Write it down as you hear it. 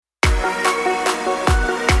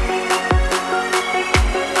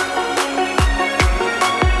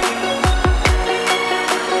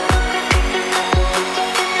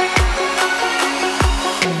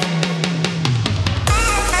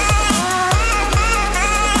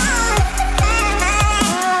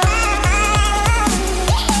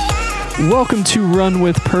Welcome to Run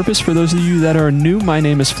With Purpose. For those of you that are new, my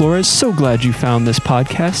name is Flores. So glad you found this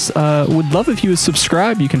podcast. Would love if you would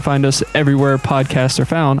subscribe. You can find us everywhere podcasts are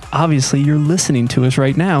found. Obviously, you're listening to us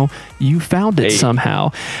right now. You found it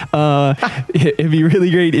somehow. It'd be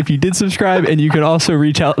really great if you did subscribe, and you can also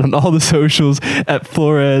reach out on all the socials at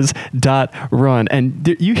flores.run.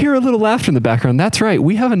 And you hear a little laughter in the background. That's right.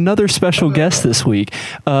 We have another special guest this week.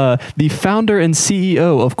 The founder and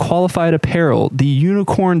CEO of Qualified Apparel, the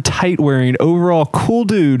unicorn tight-wearing, overall cool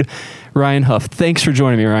dude, Ryan Huff. Thanks for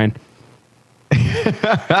joining me, Ryan.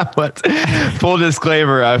 But full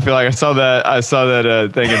disclaimer, I feel like I saw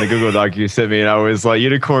that thing in the Google Doc you sent me, and I was like,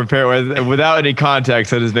 unicorn pair without any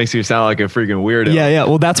context. That just makes you sound like a freaking weirdo. Yeah.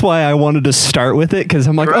 Well, that's why I wanted to start with it, because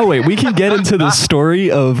I'm like, oh wait, we can get into the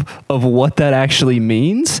story of what that actually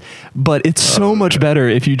means, but it's so much better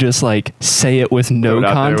if you just like say it with no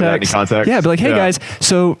context. Yeah, be like, hey guys,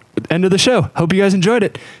 so end of the show. Hope you guys enjoyed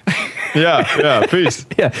it. Yeah. Peace.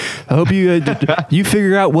 Yeah. I hope you you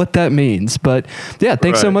figure out what that means. But yeah,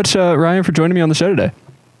 thanks so much, Ryan, for joining me on the show today.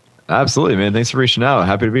 Absolutely, man. Thanks for reaching out.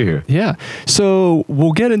 Happy to be here. Yeah. So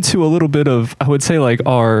we'll get into a little bit of, I would say, like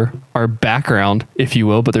our background, if you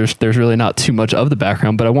will, but there's really not too much of the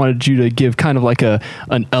background. But I wanted you to give kind of like an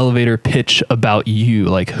elevator pitch about you.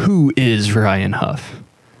 Like, who is Ryan Huff?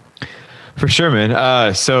 For sure,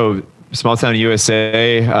 man. So small town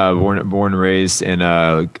USA, born and raised in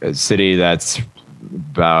a city that's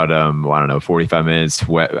about 45 minutes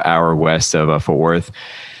hour west of Fort Worth.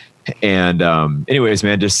 And anyways,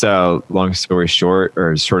 man, just long story short,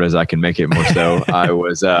 or as short as I can make it more so, I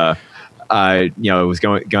was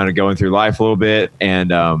going through life a little bit, and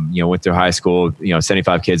went through high school,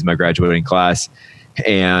 75 kids in my graduating class,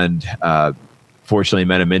 and fortunately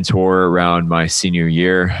met a mentor around my senior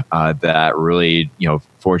year that really,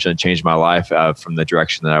 fortunately changed my life from the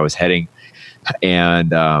direction that I was heading.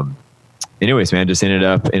 And anyways, man, just ended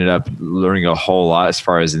up learning a whole lot as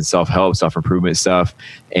far as in self-help, self-improvement stuff.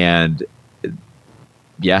 And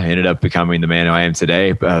ended up becoming the man who I am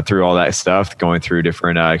today through all that stuff, going through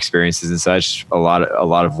different experiences and such, a lot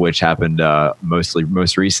of which happened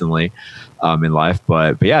most recently in life.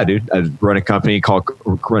 But yeah, dude, I run an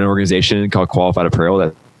organization called Qualified Apparel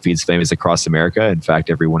that feeds families across America. In fact,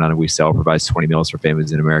 every one item we sell provides 20 meals for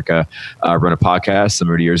families in America. Run a podcast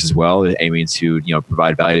similar to yours as well, aiming to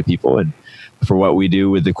provide value to people. And for what we do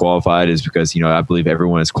with the Qualified is because I believe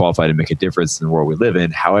everyone is qualified to make a difference in the world we live in.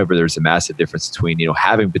 However, there's a massive difference between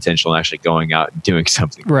having potential and actually going out and doing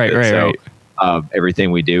something. Right. Everything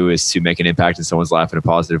we do is to make an impact in someone's life in a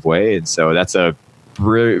positive way, and so that's a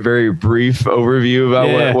very brief overview about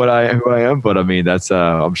who I am, but I mean that's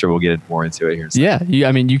I'm sure we'll get more into it here.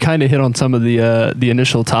 You kind of hit on some of the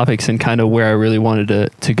initial topics and kind of where I really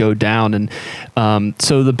wanted to go down. And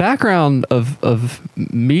so the background of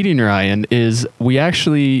meeting Ryan is we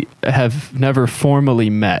actually have never formally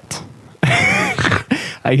met.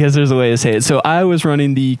 I guess there's a way to say it. So I was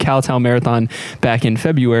running the Cowtown Marathon back in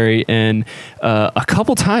February, and a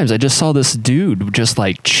couple times I just saw this dude just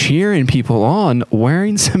like cheering people on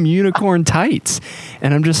wearing some unicorn tights.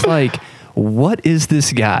 And I'm just like, what is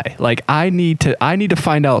this guy? Like, I need to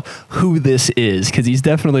find out who this is, because he's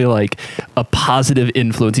definitely like a positive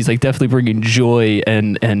influence. He's like definitely bringing joy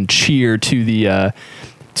and cheer to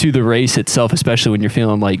the race itself, especially when you're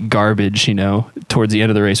feeling like garbage, towards the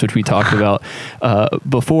end of the race, which we talked about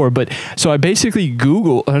before. But so I basically I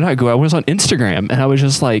was on Instagram, and I was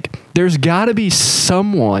just like, there's got to be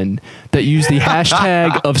someone that used the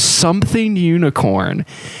hashtag of something unicorn,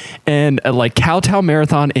 and like Cowtown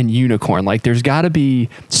Marathon and unicorn. Like, there's got to be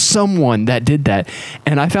someone that did that.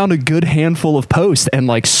 And I found a good handful of posts and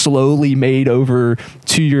like slowly made over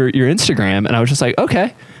to your Instagram. And I was just like,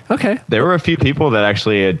 okay. There were a few people that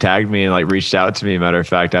actually had tagged me and like reached out to me. Matter of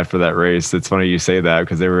fact, after that race, it's funny you say that,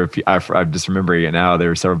 because there were I'm just remembering it now. There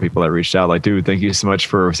were several people that reached out like, dude, thank you so much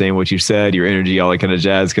for saying what you said, your energy, all that kind of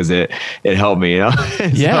jazz, because it helped me.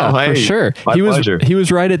 Yeah, for sure. Pleasure. He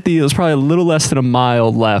was right at it was probably a little less than a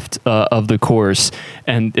mile left of the course,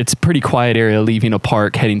 and it's a pretty quiet area leaving a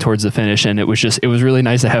park heading towards the finish. And it was really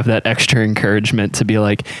nice to have that extra encouragement to be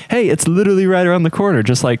like, hey, it's literally right around the corner.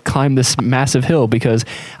 Just like climb this massive hill, because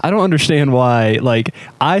I don't understand why. Like,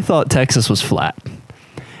 I thought Texas was flat,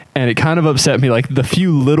 and it kind of upset me. Like, the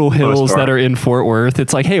few little hills that are in Fort Worth,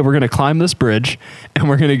 it's like, hey, we're going to climb this bridge and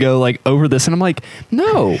we're going to go like over this. And I'm like,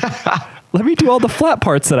 no, let me do all the flat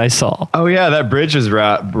parts that I saw. Oh yeah. That bridge is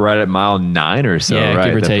right at mile 9 or so, right?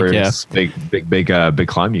 Give or take, big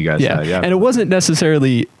climb you guys had. Yeah. And it wasn't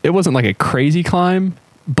like a crazy climb.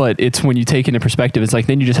 but it's when you take it into perspective, it's like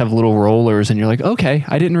then you just have little rollers and you're like, okay,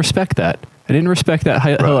 I didn't respect that. I didn't respect that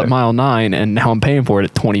hill at mile 9, and now I'm paying for it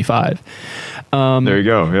at 25. There you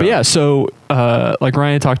go. Yeah. But yeah, so like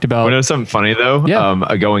Ryan talked about. You know something funny though?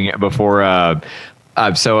 Yeah. Going before.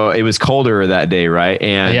 So it was colder that day, right?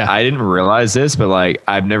 And I didn't realize this, but like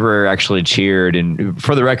I've never actually cheered. And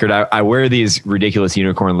for the record, I wear these ridiculous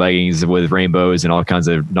unicorn leggings with rainbows and all kinds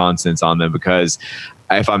of nonsense on them because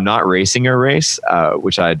if I'm not racing a race,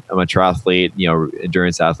 which I'm a triathlete,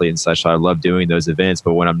 endurance athlete and such, so I love doing those events.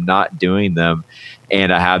 But when I'm not doing them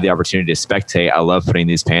and I have the opportunity to spectate, I love putting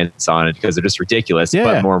these pants on because they're just ridiculous. Yeah.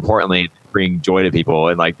 But more importantly, bring joy to people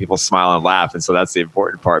and like people smile and laugh. And so that's the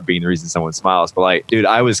important part, being the reason someone smiles. But like, dude,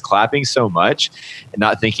 I was clapping so much and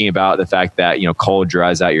not thinking about the fact that, cold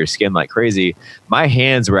dries out your skin like crazy. My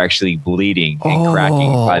hands were actually bleeding and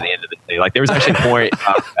cracking by the end of the day. Like there was actually a point,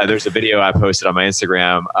 there's a video I posted on my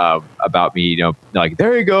Instagram about me, like,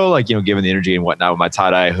 there you go, like, giving the energy and whatnot with my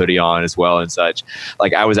tie-dye hoodie on as well and such.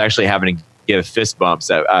 Like I was actually having to give fist bumps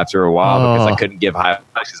after a while because I couldn't give high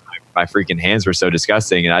fives because my freaking hands were so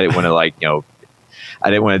disgusting, and I didn't want to I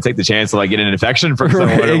didn't want to take the chance to like get an infection from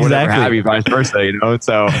someone or whatever have you, vice versa,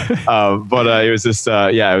 So, but it was just,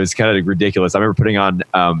 it was kind of ridiculous. I remember putting on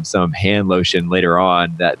some hand lotion later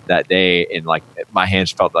on that day, and like my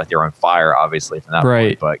hands felt like they were on fire, obviously from that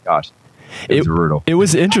point. But gosh. It was brutal. It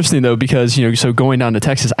was interesting though, because, so going down to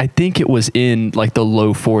Texas, I think it was in like the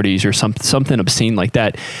low 40s or something obscene like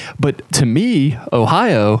that. But to me,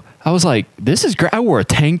 Ohio, I was like, this is great. I wore a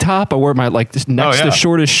tank top. I wore my the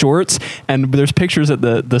shortest shorts. And there's pictures at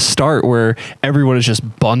the start where everyone is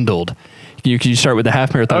just bundled. You start with the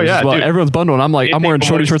half marathon as well. Dude, everyone's bundled. And I'm like, I'm wearing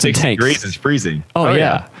shorty shorts and tanks. Degrees is freezing. Oh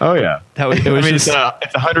yeah. It's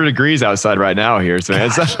 100 degrees outside right now here. So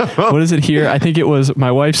what is it here? I think it was,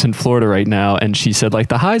 my wife's in Florida right now, and she said like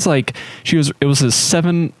the highs, like it was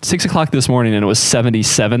 6 o'clock this morning and it was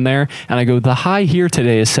 77 there. And I go, the high here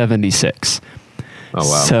today is 76. Oh wow!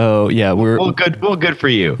 So yeah, we're good for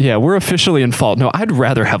you. Yeah, we're officially in fall. No, I'd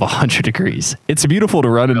rather have 100 degrees. It's beautiful to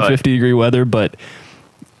run in 50-degree weather, but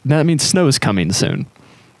that means snow is coming soon.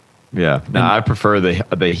 Yeah. No, I prefer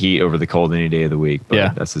the heat over the cold any day of the week.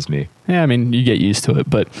 But that's just me. Yeah, I mean, you get used to it.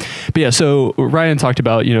 But yeah, so Ryan talked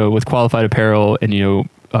about, with Qualified Apparel and,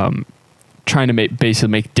 trying to basically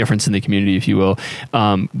make a difference in the community, if you will.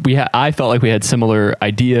 I felt like we had similar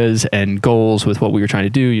ideas and goals with what we were trying to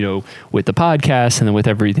do, with the podcast and then with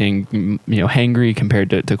everything, Hangry compared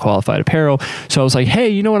to Qualified Apparel. So I was like, hey,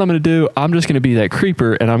 you know what I'm going to do? I'm just going to be that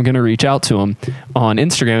creeper, and I'm going to reach out to him on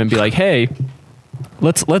Instagram and be like, hey,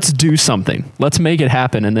 let's do something. Let's make it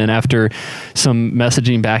happen. And then after some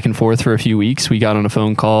messaging back and forth for a few weeks, we got on a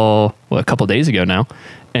phone call a couple days ago now,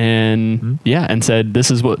 and and said, this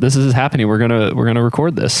is happening. We're gonna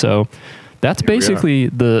record this. So that's basically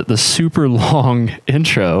the super long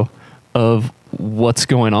intro of what's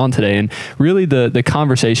going on today. And really the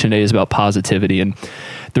conversation today is about positivity, and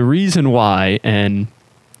the reason why, and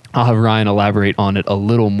I'll have Ryan elaborate on it a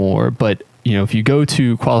little more, but if you go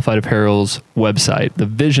to Qualified Apparel's website, the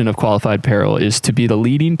vision of Qualified Apparel is to be the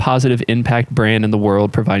leading positive impact brand in the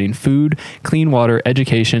world, providing food, clean water,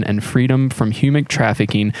 education, and freedom from human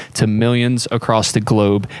trafficking to millions across the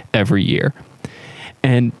globe every year.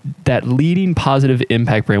 And that leading positive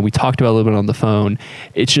impact brand, we talked about a little bit on the phone.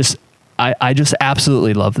 It's just, I just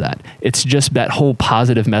absolutely love that. It's just that whole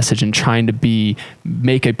positive message and trying to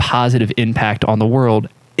make a positive impact on the world,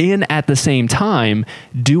 and at the same time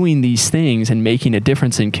doing these things and making a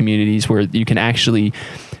difference in communities where you can actually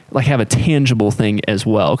like have a tangible thing as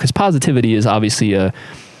well. Because positivity is obviously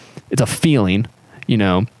it's a feeling,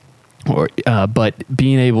 but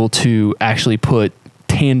being able to actually put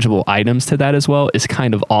tangible items to that as well is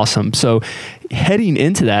kind of awesome. So heading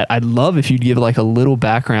into that, I'd love if you'd give like a little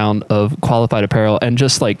background of Qualified Apparel, and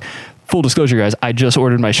just like, full disclosure, guys, I just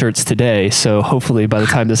ordered my shirts today, so hopefully by the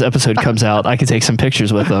time this episode comes out, I can take some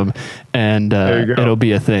pictures with them, and it'll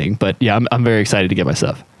be a thing. But yeah, I'm very excited to get my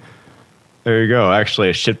stuff. There you go. Actually,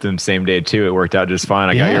 I shipped them same day too. It worked out just fine.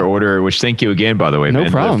 I got your order, which thank you again, by the way. No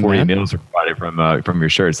problem. 40 meals are provided from your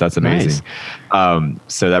shirts. That's amazing. Nice.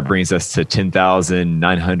 So that brings us to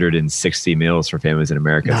 10,960 meals for families in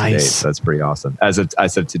America today. So that's pretty awesome. As of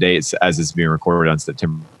today, as it's being recorded on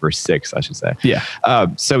September 6th, I should say. Yeah.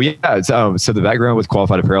 So the background with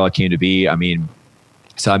Qualified Apparel came to be. I mean,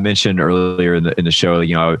 so I mentioned earlier in the show,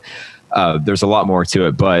 there's a lot more to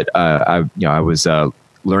it, but I was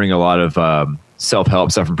learning a lot of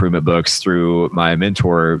self-help, self-improvement books through a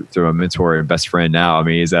mentor and best friend now. I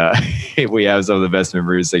mean, he's we have some of the best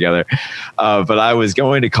memories together. But I was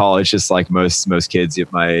going to college just like most kids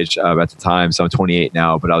at my age at the time. So I'm 28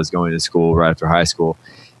 now, but I was going to school right after high school.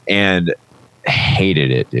 and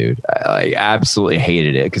hated it, dude. I absolutely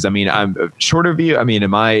hated it because I'm short of you. I mean,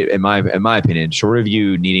 in my opinion, short of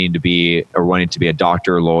you needing to be or wanting to be a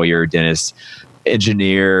doctor, lawyer, dentist,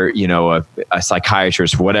 engineer, a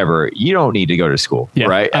psychiatrist, whatever, you don't need to go to school,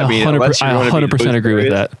 right? I 100% agree with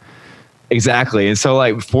that. Exactly. And so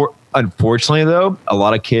unfortunately though, a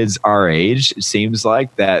lot of kids our age, it seems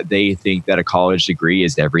like that they think that a college degree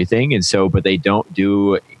is everything. And so, but they don't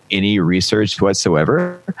do any research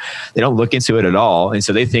whatsoever. They don't look into it at all. And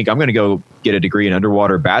so they think I'm going to go get a degree in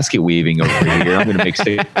underwater basket weaving over here. I'm going to make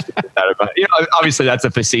obviously that's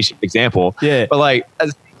a facetious example. Yeah. But at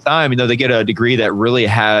the same time, they get a degree that really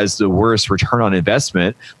has the worst return on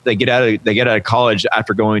investment. They get out of college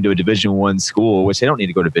after going to a Division I school, which they don't need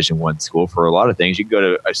to go to Division I school for a lot of things. You can go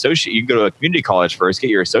to a community college first, get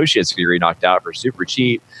your associate's degree knocked out for super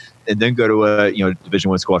cheap, and then go to a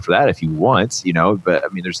Division I school after that if you want, But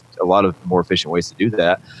there's a lot of more efficient ways to do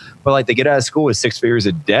that. But they get out of school with 6 figures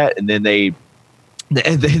of debt, and then they get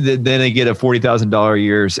a $40,000 a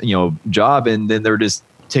year job, and then they're just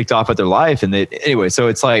ticked off at their life. And anyway, so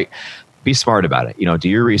it's be smart about it. Do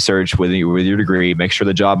your research with your degree. Make sure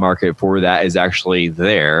the job market for that is actually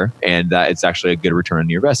there, and that it's actually a good return on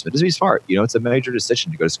your investment. Just be smart. It's a major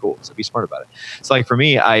decision to go to school, so be smart about it. So for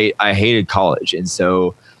me, I hated college, and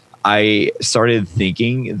so I started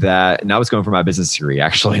thinking that, and I was going for my business degree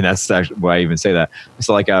actually, and that's actually why I even say that.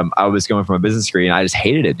 So I was going for my business degree, and I just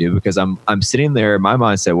hated it, dude, because I'm sitting there. My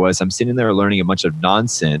mindset was I'm sitting there learning a bunch of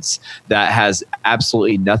nonsense that has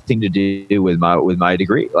absolutely nothing to do with my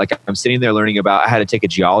degree. I'm sitting there learning about I had to take a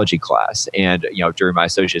geology class, and during my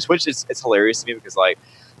associates, which it's hilarious to me because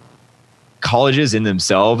colleges in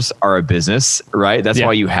themselves are a business, right? That's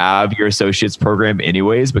why you have your associate's program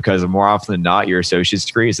anyways, because more often than not, your associate's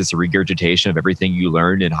degree is just a regurgitation of everything you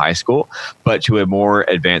learned in high school, but to a more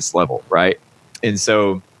advanced level, right? And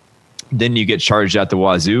so then you get charged at the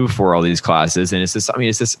wazoo for all these classes. And it's just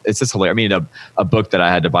hilarious. A book that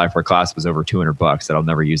I had to buy for a class was over $200 that I'll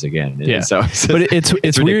never use again. And so but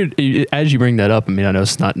it's weird as you bring that up. I know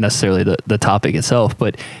it's not necessarily the topic itself,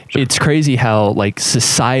 but it's crazy how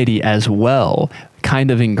society as well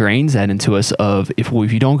kind of ingrains that into us of if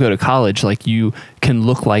you don't go to college, you can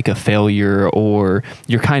look like a failure, or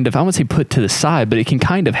you're kind of, I won't say put to the side, but it can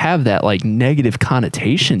kind of have that negative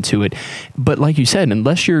connotation to it. But like you said,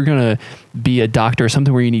 unless you're going to be a doctor or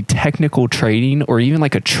something where you need technical training, or even a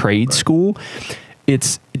trade school,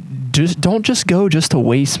 it's don't just go just to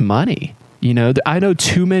waste money. I know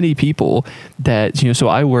too many people that, so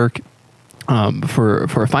I work for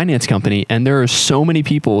a finance company, and there are so many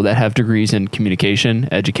people that have degrees in communication,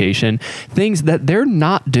 education, things that they're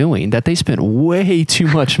not doing, that they spent way too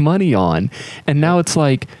much money on, and now it's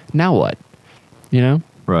now what,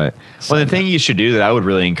 Right. Well, the thing you should do that I would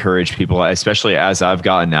really encourage people, especially as I've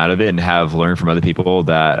gotten out of it and have learned from other people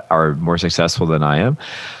that are more successful than I am,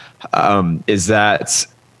 is that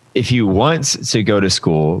if you want to go to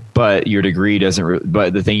school, but your degree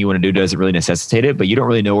but the thing you want to do doesn't really necessitate it, but you don't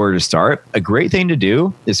really know where to start, a great thing to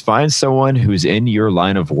do is find someone who's in your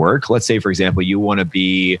line of work. Let's say, for example, you want to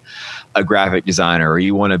be a graphic designer, or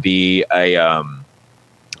you want to be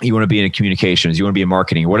in communications, you want to be in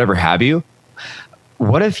marketing, whatever have you.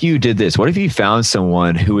 What if you did this? What if you found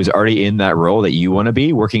someone who is already in that role that you want to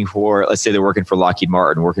be working for? Let's say they're working for Lockheed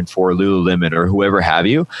Martin, working for Lululemon, or whoever have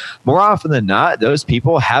you. More often than not, those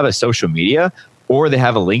people have a social media, or they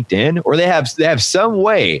have a LinkedIn, or they have some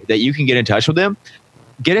way that you can get in touch with them.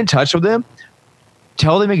 Get in touch with them.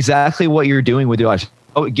 Tell them exactly what you're doing with your life.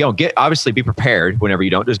 Obviously be prepared whenever you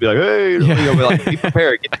don't just be be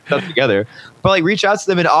prepared, get stuff together, but reach out to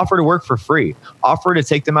them and offer to work for free, offer to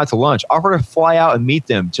take them out to lunch, offer to fly out and meet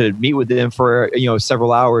with them for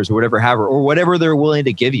several hours or whatever they're willing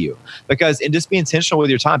to give you, and just be intentional with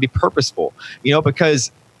your time, be purposeful,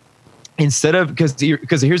 because here's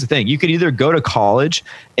the thing, you could either go to college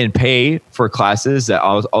and pay for classes that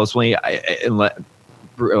ultimately I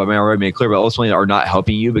already made clear, but ultimately are not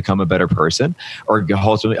helping you become a better person, or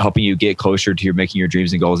ultimately helping you get closer to making your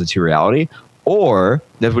dreams and goals into reality, or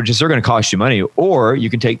that would just are going to cost you money. Or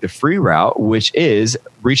you can take the free route, which is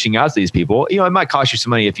reaching out to these people. It might cost you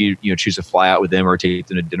some money if you choose to fly out with them or take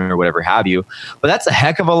them to dinner or whatever have you, but that's a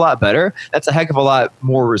heck of a lot better. That's a heck of a lot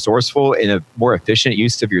more resourceful and a more efficient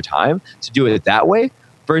use of your time to do it that way.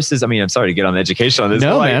 Versus, I'm sorry to get on the education on this.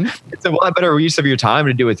 No, man. It's a lot better use of your time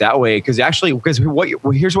to do it that way. Because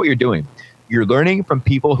here's what you're doing. You're learning from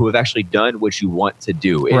people who have actually done what you want to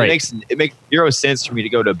do. It makes zero sense for me to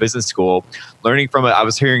go to a business school, learning from it. I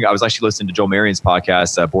was actually listening to Joel Marion's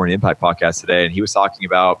podcast, Born in Impact podcast today, and he was talking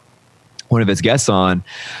about one of his guests on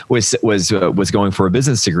was going for a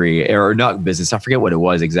business degree, or not business. I forget what it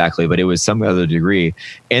was exactly, but it was some other degree.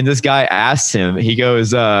 And this guy asked him, he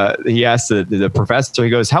asked the professor, he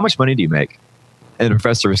goes, "How much money do you make?" And the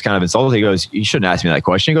professor was kind of insulted. He goes, "You shouldn't ask me that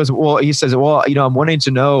question." He goes, he says, I'm wanting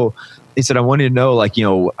to know. He said, "I wanted to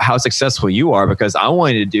know, how successful you are, because I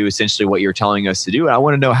wanted to do essentially what you're telling us to do. And I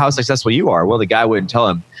want to know how successful you are." Well, the guy wouldn't tell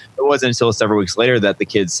him. It wasn't until several weeks later that the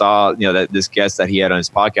kid saw, that this guest that he had on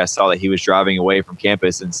his podcast saw that he was driving away from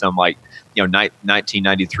campus in some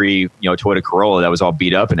 1993, Toyota Corolla that was all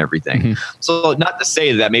beat up and everything. Mm-hmm. So not to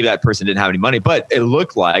say that maybe that person didn't have any money, but it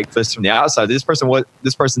looked like just from the outside, this person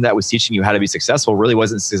that was teaching you how to be successful really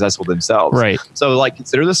wasn't successful themselves. Right. So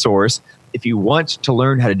consider the source. If you want to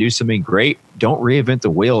learn how to do something great, don't reinvent the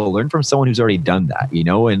wheel. Learn from someone who's already done that,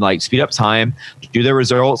 and speed up time, do their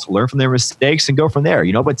results, learn from their mistakes, and go from there,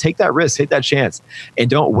 but take that risk, take that chance, and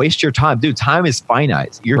don't waste your time. Dude, time is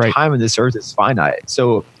finite. Your time on this earth is finite.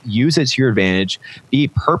 So use it to your advantage, be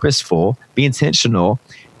purposeful, be intentional,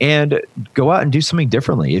 and go out and do something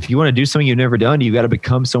differently. If you want to do something you've never done, you got to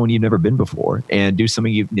become someone you've never been before and do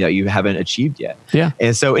something you haven't achieved yet. Yeah.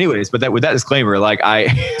 And so anyways, but with that disclaimer,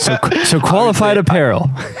 so qualified apparel.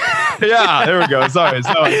 Yeah, there we go. Sorry.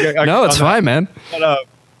 No, it's fine, man.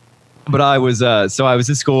 But I was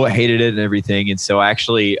in school, hated it and everything. And so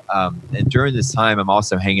actually, and during this time, I'm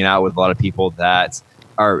also hanging out with a lot of people that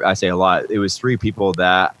are, I say a lot, it was 3 people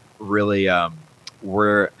that really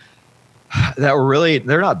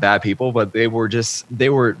they're not bad people, but they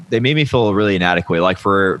made me feel really inadequate,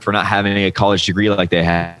 for not having a college degree like they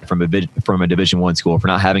had from a Division I school, for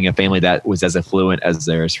not having a family that was as affluent as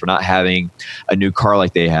theirs, for not having a new car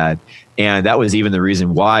like they had. And that was even the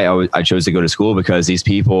reason why I chose to go to school, because these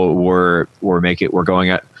people were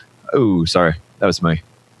going at, oh, sorry. That was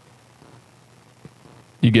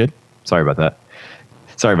You good? Sorry about that.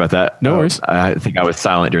 No worries. I think I was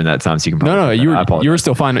silent during that time, so you can. No, you were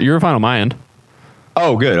still fine. You were fine on my end.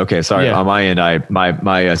 Oh, good. Okay, sorry. Yeah. On my end,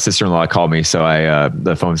 my sister-in-law called me, so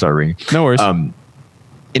the phone started ringing. No worries.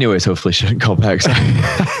 Anyways, hopefully she didn't call back.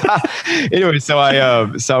 Anyway, so I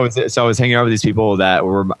was hanging out with these people that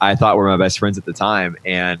I thought were my best friends at the time,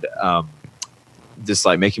 and just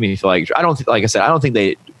making me feel I don't think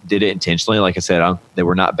they did it intentionally. Like I said, they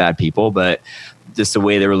were not bad people, but just the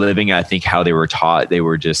way they were living, I think how they were taught, they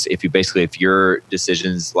were just, if your life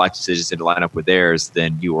decisions didn't line up with theirs,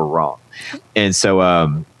 then you were wrong. And so,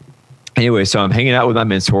 anyway, so I'm hanging out with my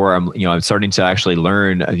mentor. I'm starting to actually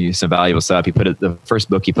learn some valuable stuff. The first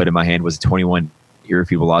book he put in my hand was 21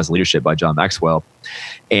 Irrefutable Laws of Leadership by John Maxwell.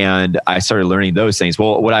 And I started learning those things.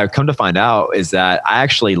 Well, what I come to find out is that I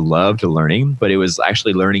actually loved learning, but it was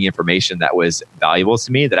actually learning information that was valuable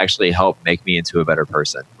to me that actually helped make me into a better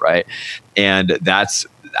person. Right. And that's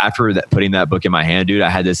after putting that book in my hand, dude, I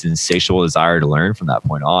had this insatiable desire to learn from that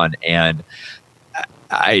point on. And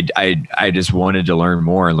I just wanted to learn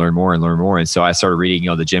more and learn more and learn more. And so I started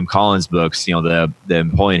reading, the Jim Collins books, the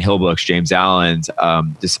Napoleon Hill books, James Allen's,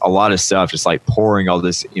 just a lot of stuff, just pouring all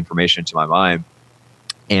this information into my mind.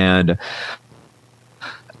 And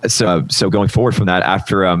so going forward from that,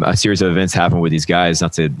 after a series of events happened with these guys,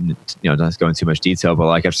 not to go into too much detail, but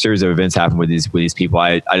after a series of events happened with these people,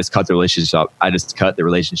 I just cut the relationships off. I just cut the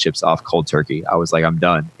relationships off cold turkey. I was like, I'm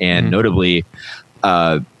done. And notably,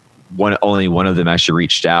 only one of them actually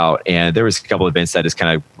reached out, and there was a couple of events that just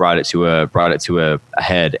kind of brought it to a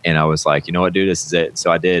head. And I was like, you know what, dude, this is it. So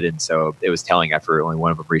I did. And so it was telling after only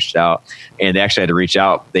one of them reached out, and they actually had to reach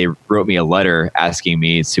out. They wrote me a letter asking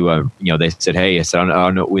me to, they said, hey, I said, I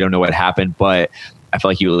don't know, we don't know what happened, but I feel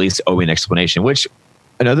like you at least owe me an explanation, which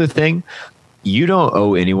another thing, you don't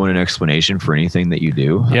owe anyone an explanation for anything that you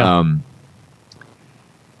do. Yeah.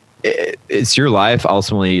 It's your life.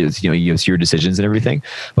 Ultimately, it's your decisions and everything.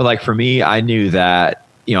 But for me, I knew that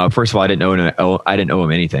first of all, I didn't owe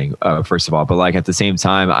him anything. First of all, but at the same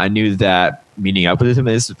time, I knew that meeting up with him.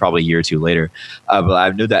 This is probably a year or two later, but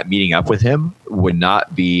I knew that meeting up with him would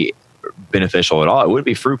not be beneficial at all. It wouldn't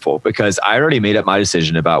be fruitful, because I already made up my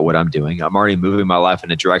decision about what I'm doing. I'm already moving my life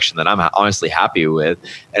in a direction that I'm honestly happy with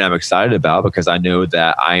and I'm excited about, because I know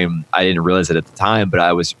that I didn't realize it at the time, but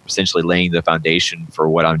I was essentially laying the foundation for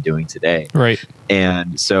what I'm doing today. Right.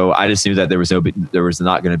 And so I just knew that there was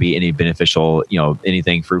not going to be any beneficial,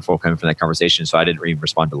 anything fruitful coming from that conversation. So I didn't even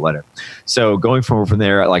respond to the letter. So going forward from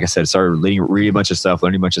there, like I said, started reading a bunch of stuff,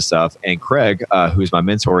 learning a bunch of stuff. And Craig, who's my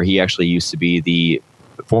mentor, he actually used to be the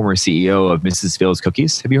former CEO of Mrs. Fields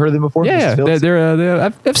Cookies. Have you heard of them before? Yeah, they're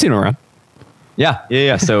I've seen them around.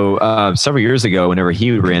 Yeah. So several years ago, whenever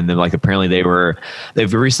he ran them, like apparently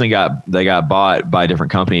they've recently got bought by a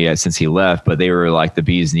different company since he left, but they were like the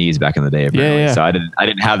bee's knees back in the day. Apparently. Yeah. So I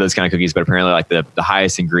didn't have those kind of cookies, but apparently like the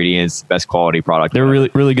highest ingredients, best quality product. They're really,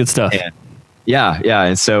 really good stuff. And yeah.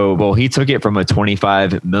 And so, well, he took it from a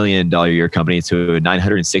 $25 million a year company to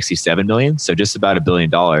 $967 million. So just about $1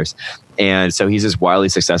 billion. And so he's just wildly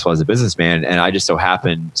successful as a businessman. And I just so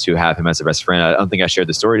happened to have him as a best friend. I don't think I shared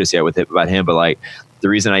the story just yet about him, but like the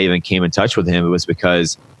reason I even came in touch with him was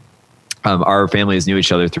because our families knew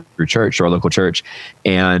each other through church, our local church.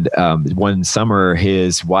 And one summer,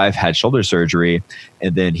 his wife had shoulder surgery,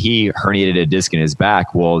 and then he herniated a disc in his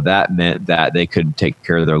back. Well, that meant that they couldn't take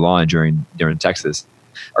care of their lawn during Texas,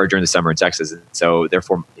 or during the summer in Texas. And so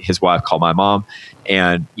therefore his wife called my mom,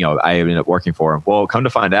 and, I ended up working for him. Well, come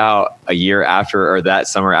to find out, a year after, or that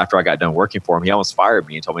summer after I got done working for him, he almost fired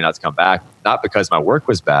me and told me not to come back. Not because my work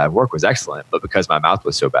was bad, work was excellent, but because my mouth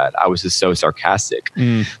was so bad. I was just so sarcastic.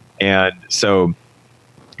 And so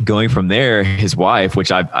going from there, his wife,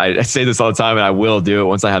 which I say this all the time and I will do it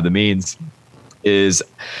once I have the means, is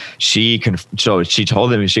she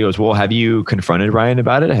told him, and she goes, well, have you confronted Ryan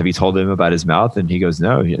about it? Have you told him about his mouth? And he goes,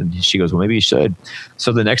 no. And she goes, well, maybe you should.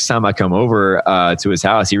 So the next time I come over to his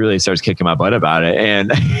house, he really starts kicking my butt about it.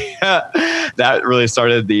 And that really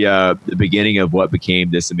started the beginning of what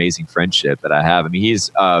became this amazing friendship that I have. I mean,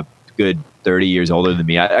 he's good 30 years older than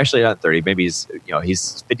me. Actually not 30, maybe he's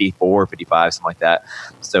 54, 55, something like that.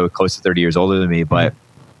 So close to 30 years older than me, but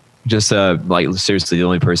just like seriously the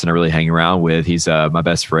only person I really hang around with. He's my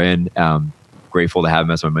best friend. Grateful to have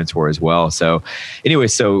him as my mentor as well. So anyway,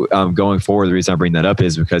 going forward, the reason I bring that up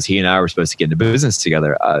is because he and I were supposed to get into business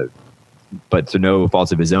together. But through no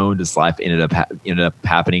fault of his own, this life ended up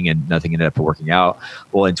happening and nothing ended up working out.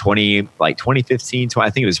 Well, in 2015, I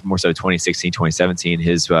think it was more so 2016, 2017, he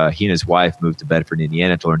and his wife moved to Bedford,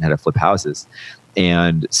 Indiana to learn how to flip houses.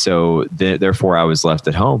 And so therefore I was left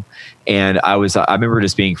at home, and I remember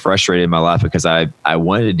just being frustrated in my life because I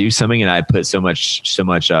wanted to do something, and I put so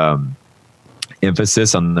much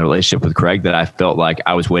emphasis on the relationship with Craig that I felt like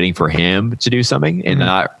I was waiting for him to do something, and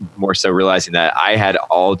not more so realizing that I had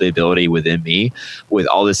all the ability within me with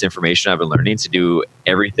all this information I've been learning to do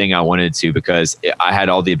everything I wanted to, because I had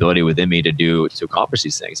all the ability within me to accomplish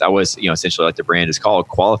these things. I was, essentially, like the brand is called,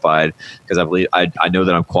 qualified, because I believe I know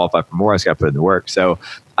that I'm qualified for more. I just got to put in the work. So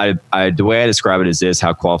the way I describe it is this: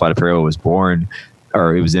 how Qualified Apparel was born,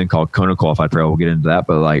 or it was then called Kona Qualified Apparel. We'll get into that,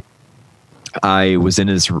 but like, I was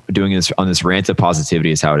doing this on this rant of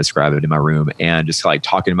positivity is how I describe it in my room, and just like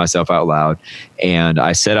talking to myself out loud. And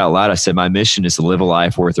I said out loud, my mission is to live a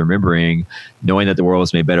life worth remembering, knowing that the world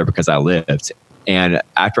was made better because I lived. And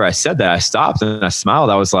after I said that, I stopped and I smiled.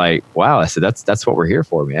 I was like, wow, I said, that's what we're here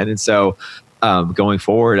for, man. And so going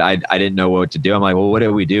forward, I didn't know what to do. I'm like, well, what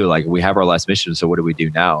do we do? Like, we have our last mission, so what do we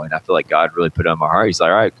do now? And I feel like God really put it on my heart. He's like,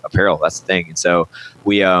 all right, apparel, that's the thing. And so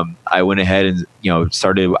I went ahead and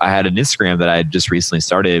started. I had an Instagram that I had just recently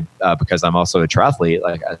started because I'm also a triathlete,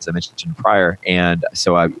 like as I mentioned prior. And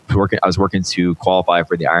so I was working to qualify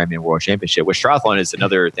for the Ironman World Championship, which triathlon is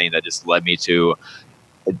another thing that just led me to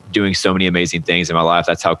doing so many amazing things in my life.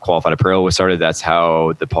 That's how Qualified Apparel was started. That's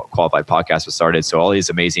how the Qualified Podcast was started. So all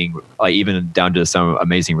these amazing, like even down to some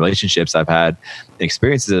amazing relationships I've had and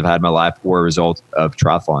experiences I've had in my life were a result of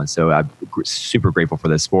triathlon. So I'm super grateful for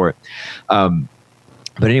this sport.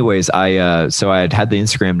 But anyways, I had the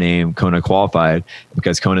Instagram name Kona Qualified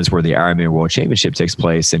because Kona is where the Ironman World Championship takes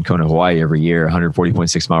place in Kona, Hawaii every year,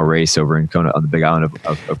 140.6 mile race over in Kona on the Big Island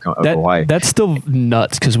of Hawaii. That's still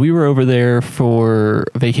nuts because we were over there for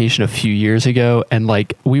vacation a few years ago, and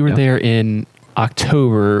like we were there in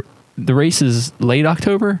October. The race is late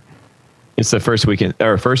October. It's the first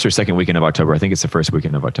or second weekend of October. I think it's the first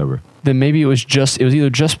weekend of October. Then maybe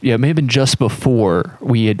it may have been just before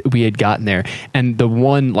we had gotten there. And the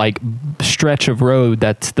one like stretch of road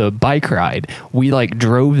that's the bike ride, we like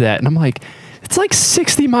drove that, and I'm like, it's like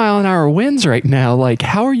 60 mile an hour winds right now. Like,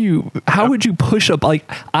 how would you push up? Like,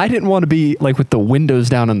 I didn't want to be like with the windows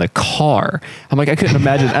down in the car. I'm like, I couldn't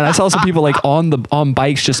imagine. And I saw some people like on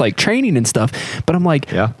bikes, just like training and stuff. But I'm like,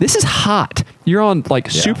 this is hot. You're on like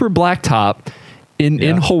super blacktop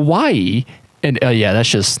in Hawaii. And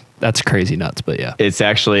that's crazy nuts. But yeah, it's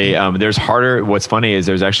actually, there's harder. What's funny is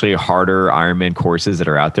there's actually harder Ironman courses that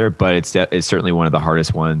are out there, but it's certainly one of the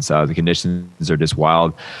hardest ones. The conditions are just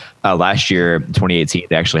wild. Last year, 2018,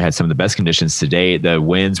 they actually had some of the best conditions to date. The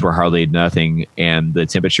winds were hardly nothing, and the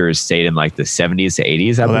temperatures stayed in like the 70s to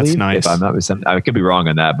 80s, I believe. That's nice. If I'm not mistaken, I could be wrong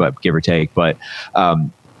on that, but give or take. But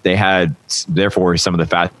they had, therefore, some of the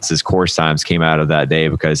fastest course times came out of that day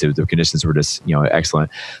because the conditions were just, excellent.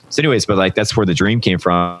 So anyways, but like, that's where the dream came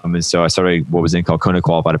from. And so I started what was then called Kona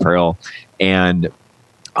Qualified Apparel. And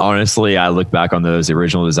honestly, I look back on those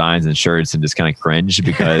original designs and shirts and just kind of cringe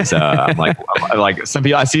because I'm like some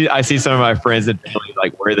people, I see some of my friends that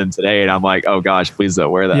like wear them today, and I'm like, oh gosh, please don't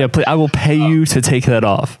wear that. Yeah, please, I will pay you to take that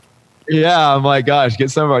off. Yeah, I'm like, gosh, get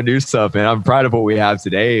some of our new stuff, man. I'm proud of what we have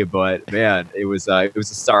today, but man, it was a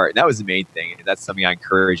start. And that was the main thing. And that's something I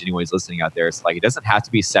encourage anyone who's listening out there. It's like, it doesn't have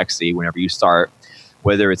to be sexy whenever you start,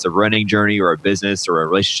 whether it's a running journey or a business or a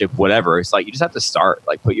relationship, whatever. It's like, you just have to start,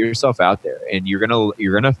 like put yourself out there, and you're going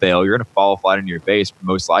to fail. You're going to fall flat on your face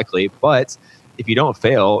most likely. But if you don't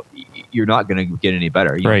fail, you're not going to get any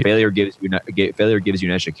better. Right. Failure gives you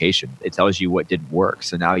an education. It tells you what didn't work.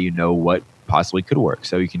 So now you know what possibly could work,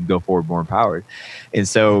 so you can go forward more empowered. And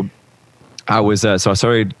so I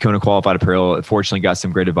started Kona Qualified Apparel. Fortunately, got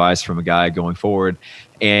some great advice from a guy going forward,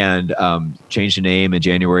 and changed the name in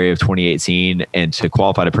January of 2018 and to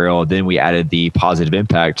Qualified Apparel. Then we added the positive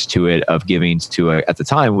impact to it of giving to at the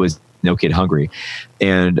time was No Kid Hungry,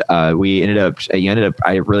 and I really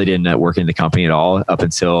didn't work in the company at all up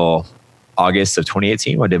until August of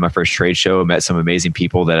 2018 when I did my first trade show. Met some amazing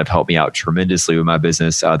people that have helped me out tremendously with my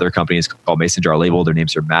business. Their company is called Mason Jar Label. Their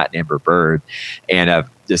names are Matt and Amber Bird, and have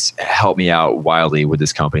just helped me out wildly with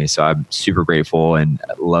this company. So I'm super grateful and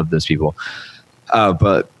love those people.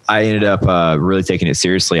 But I ended up really taking it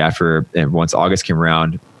seriously once August came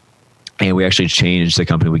around. And we actually changed the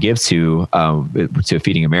company we give to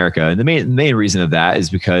Feeding America. And the main reason of that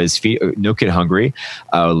is because No Kid Hungry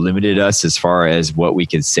limited us as far as what we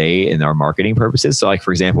could say in our marketing purposes. So like,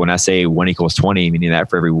 for example, when I say 1 = 20, meaning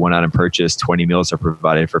that for every one item purchased, 20 meals are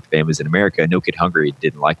provided for families in America, No Kid Hungry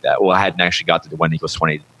didn't like that. Well, I hadn't actually got to the 1 =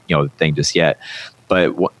 20 thing just yet.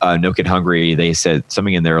 But No Kid Hungry, they said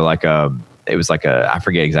something in there like, it was like I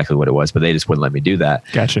forget exactly what it was, but they just wouldn't let me do that.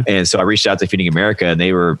 Gotcha. And so I reached out to Feeding America, and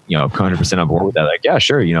they were, 100% on board with that. Like, yeah,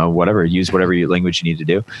 sure. Whatever, use whatever language you need to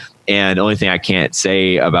do. And the only thing I can't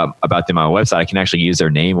say about them on my website, I can actually use their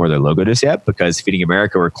name or their logo just yet, because Feeding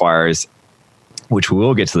America requires, which we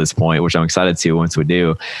will get to this point, which I'm excited to once we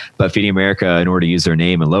do. But Feeding America, in order to use their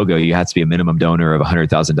name and logo, you have to be a minimum donor of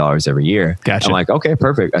 $100,000 every year. Gotcha. I'm like, okay,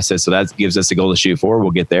 perfect. I said, so that gives us a goal to shoot for. We'll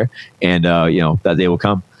get there, and that day will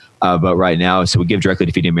come. But right now, so we give directly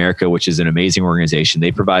to Feeding America, which is an amazing organization.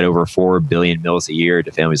 They provide over 4 billion meals a year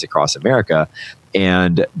to families across America.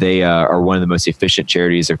 And they are one of the most efficient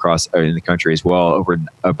charities in the country as well.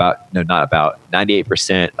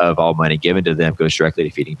 98% of all money given to them goes directly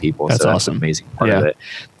to feeding people. That's so awesome. That's an amazing part of it.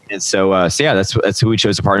 And so that's who we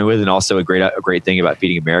chose to partner with. And also a great thing about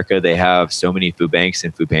Feeding America, they have so many food banks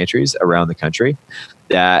and food pantries around the country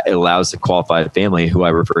that it allows the qualified family, who I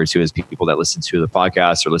refer to as people that listen to the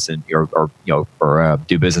podcast or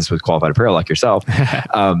do business with Qualified Apparel like yourself,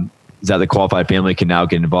 that the qualified family can now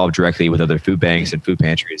get involved directly with other food banks and food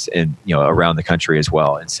pantries and around the country as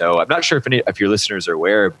well. And so I'm not sure if your listeners are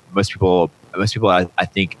aware. Most people, I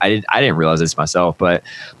think I didn't realize this myself, but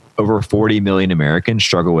over 40 million Americans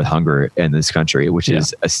struggle with hunger in this country, which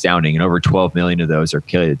is astounding. And over 12 million of those are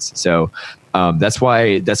kids. So that's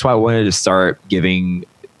why I wanted to start giving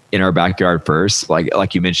in our backyard first.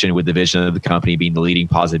 Like you mentioned, with the vision of the company being the leading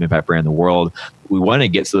positive impact brand in the world, we want to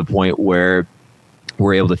get to the point where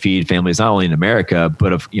we're able to feed families not only in America,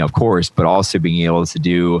 but of course, but also being able to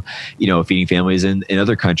do, feeding families in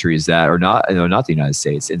other countries that are not the United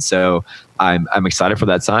States. And so I'm excited for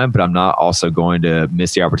that time, but I'm not also going to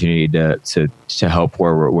miss the opportunity to help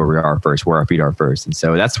where we are first, where our feet are first. And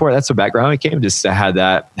so that's the background it came. Just to had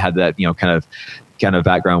that kind of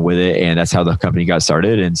background with it, and that's how the company got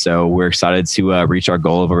started. And so we're excited to reach our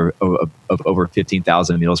goal of over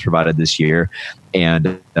 15,000 meals provided this year.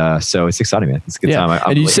 And so it's exciting, man. It's a good time.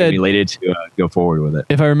 I'm elated to go forward with it.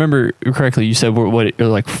 If I remember correctly, you said we're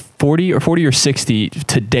like 40 or 60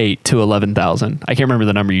 to date to 11,000. I can't remember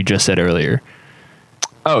the number you just said earlier.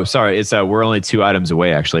 Oh, sorry. It's we're only 2 items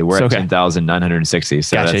away. Actually, we're at 10,960.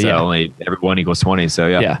 So gotcha, that's only every 1 = 20. So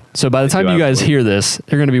yeah. So by the time you guys hear this,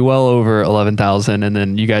 they're going to be well over 11,000, and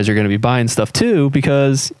then you guys are going to be buying stuff too,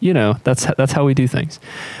 because that's how we do things.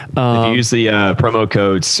 If you use the promo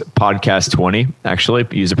codes podcast20, actually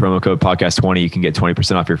use the promo code podcast20, you can get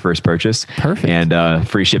 20% off your first purchase. Perfect. And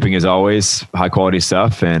free shipping as always. High quality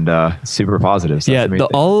stuff and super positive. So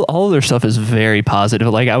all of their stuff is very positive.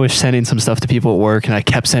 Like I was sending some stuff to people at work, and I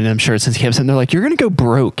kept sending them shirts and they're like, you're going to go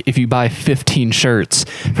broke if you buy 15 shirts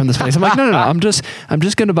from this place. I'm like, no. I'm just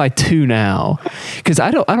going to buy 2 now. Cause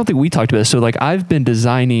I don't think we talked about this. So like I've been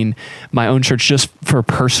designing my own shirts just for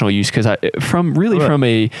personal use. Cause from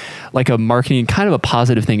a marketing kind of a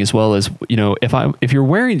positive thing, as well as, if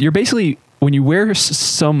you're basically, when you wear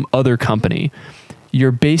some other company,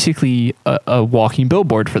 you're basically a walking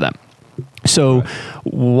billboard for them. So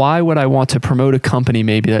why would I want to promote a company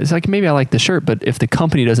maybe that's like, maybe I like the shirt, but if the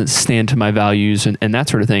company doesn't stand to my values and that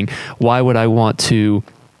sort of thing, why would I want to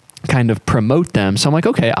kind of promote them? So I'm like,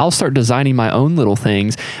 okay, I'll start designing my own little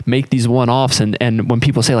things, make these one-offs. And when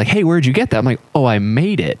people say like, hey, where'd you get that? I'm like, oh, I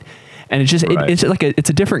made it. And it's just, it's like it's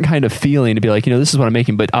a different kind of feeling to be like, this is what I'm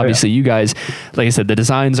making. But obviously you guys, like I said, the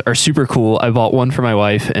designs are super cool. I bought one for my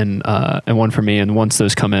wife and one for me. And once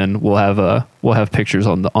those come in, we'll have pictures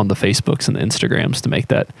on the Facebooks and the Instagrams to make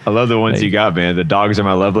that. I love the ones you got, man. The dogs are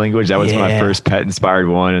my love language. That was my first pet inspired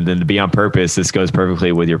one. And then to be on purpose, this goes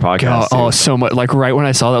perfectly with your podcast. So much. Like right when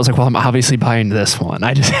I saw that, I was like, well, I'm obviously buying this one.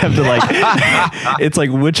 I just have to like, it's like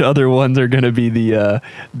which other ones are going to be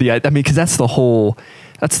because that's the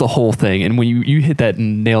whole thing. And when you hit that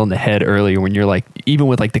nail in the head earlier, when you're like, even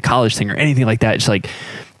with like the college thing or anything like that, it's like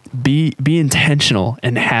be intentional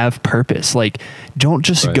and have purpose. Like don't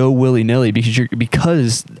just go willy nilly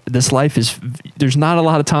because this life there's not a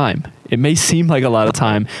lot of time. It may seem like a lot of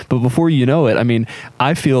time, but before you know it, I mean,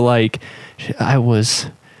 I feel like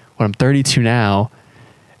I'm 32 now.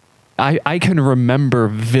 I can remember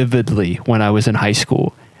vividly when I was in high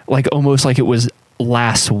school, like almost like it was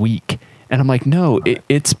last week. And I'm like, no,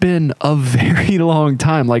 it's been a very long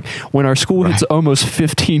time. Like when our school hits almost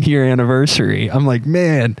 15-year anniversary, I'm like,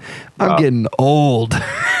 man, I'm getting old. Like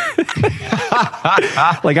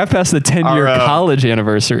I passed the 10-year college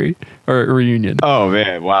anniversary or reunion. Oh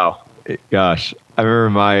man. Wow. Gosh. I remember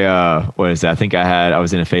my, I was in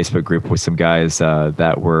a Facebook group with some guys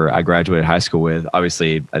that I graduated high school with.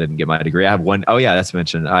 Obviously I didn't get my degree. I have one. Oh yeah, that's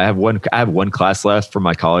mentioned. I have one class left for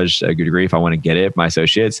my college degree if I want to get it, my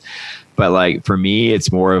associates. But like for me,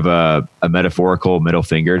 it's more of a metaphorical middle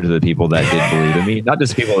finger to the people that didn't believe in me. Not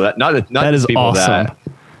just people that, not that just is people awesome. that.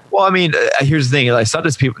 Well, I mean, here's the thing. Like, it's not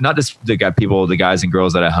just people, not just the guys and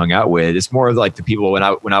girls that I hung out with. It's more of like the people when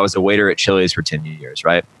I was a waiter at Chili's for 10 years,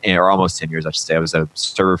 right? Or almost 10 years, I should say. I was a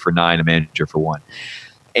server for 9, a manager for 1.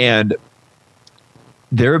 And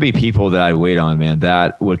there would be people that I'd wait on, man,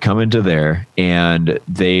 that would come into there and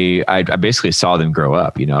I basically saw them grow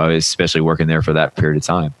up, especially working there for that period of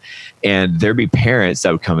time. And there'd be parents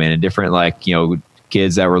that would come in and different,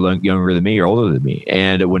 kids that were younger than me or older than me.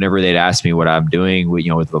 And whenever they'd ask me what I'm doing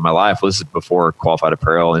with my life, this is before Qualified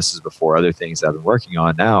Apparel. And this is before other things that I've been working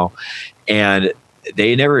on now. And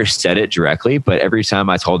they never said it directly, but every time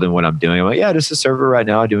I told them what I'm doing, I'm like, yeah, just a server right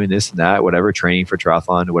now, doing this and that, whatever, training for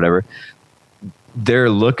triathlon or whatever. Their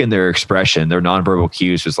look and their expression, their nonverbal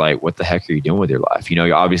cues was like, what the heck are you doing with your life?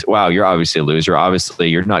 You're obviously a loser. Obviously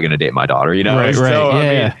you're not going to date my daughter, Right. So,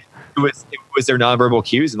 yeah. It was their nonverbal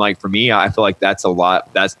cues. And like, for me, I feel like that's a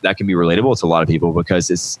lot, that can be relatable to a lot of people because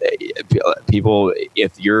it's people,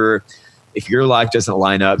 if your life doesn't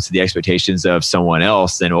line up to the expectations of someone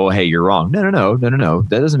else, then, oh, hey, you're wrong. No. That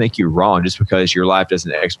doesn't make you wrong just because your life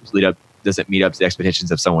doesn't meet up to the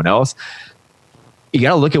expectations of someone else. You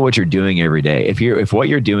got to look at what you're doing every day. If what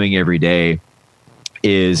you're doing every day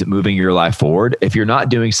is moving your life forward, if you're not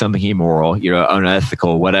doing something immoral,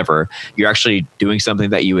 unethical, whatever, you're actually doing something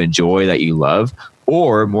that you enjoy, that you love,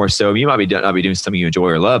 or more so, you might not be doing something you enjoy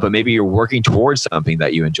or love, but maybe you're working towards something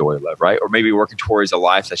that you enjoy or love, right? Or maybe you're working towards a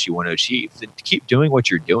life that you want to achieve. Then keep doing what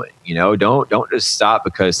you're doing. Don't just stop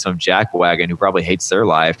because some jackwagon who probably hates their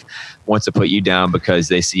life wants to put you down because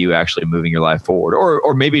they see you actually moving your life forward,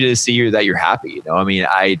 or maybe to see that you're happy. I mean,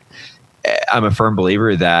 I'm a firm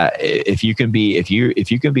believer that if you can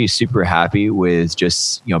be super happy with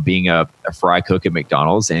just being a fry cook at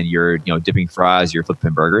McDonald's and you're dipping fries, you're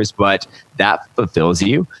flipping burgers, but that fulfills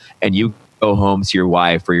you, and you go home to your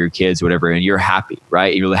wife or your kids, whatever, and you're happy,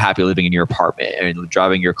 right? You're happy living in your apartment and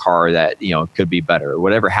driving your car that could be better, or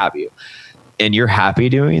whatever have you, and you're happy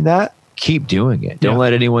doing that. Keep doing it. Don't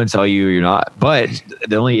let anyone tell you you're not. But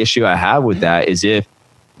the only issue I have with that is if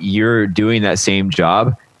you're doing that same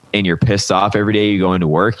job and you're pissed off every day you go into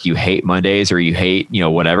work, you hate Mondays or you hate,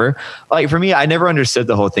 whatever. Like for me, I never understood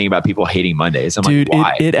the whole thing about people hating Mondays. I'm Dude, like,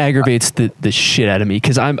 why? It aggravates the shit out of me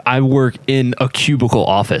because I work in a cubicle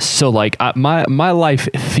office. So like my life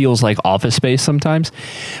feels like office space sometimes,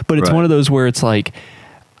 but it's one of those where it's like,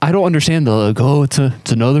 I don't understand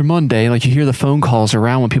it's another Monday. Like you hear the phone calls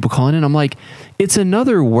around when people call in. I'm like, it's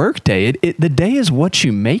another work day. The day is what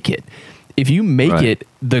you make it. if you make Right. it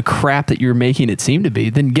the crap that you're making it seem to be,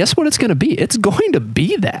 then guess what it's going to be? It's going to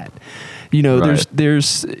be that. You know, Right.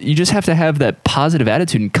 there's you just have to have that positive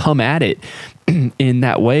attitude and come at it in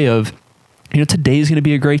that way of, you know, today's going to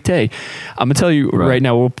be a great day. I'm going to tell you right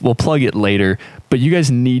now, we'll plug it later, but you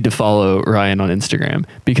guys need to follow Ryan on Instagram,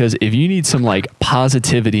 because if you need some like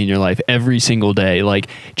positivity in your life every single day, like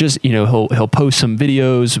just, you know, he'll post some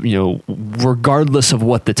videos, you know, regardless of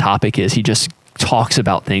what the topic is, he just talks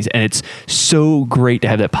about things, and it's so great to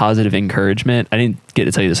have that positive encouragement. I didn't get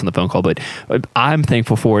to tell you this on the phone call, but I'm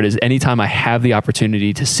thankful for it. Is anytime I have the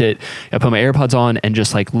opportunity to sit, I put my AirPods on and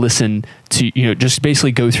just like listen to, you know, just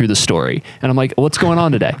basically go through the story, and I'm like, what's going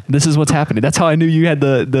on today? This is what's happening. That's how I knew you had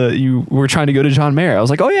you were trying to go to John Mayer. I was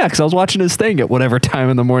like, oh yeah, because I was watching his thing at whatever time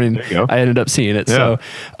in the morning I ended up seeing it. Yeah. So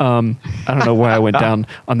I don't know why I went down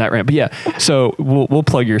on that rant, but yeah. So we'll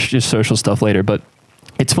plug your social stuff later, but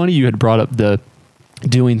it's funny you had brought up the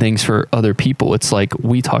doing things for other people. It's like,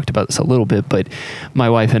 we talked about this a little bit, but my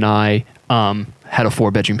wife and I had a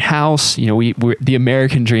 4-bedroom house. You know, we're the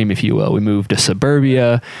American dream, if you will. We moved to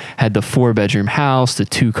suburbia, had the 4-bedroom house, the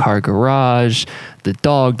 2-car garage, the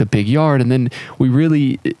dog, the big yard. And then we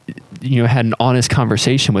really, you know, had an honest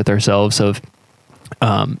conversation with ourselves of,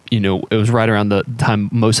 you know, it was right around the time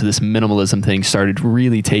most of this minimalism thing started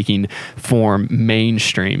really taking form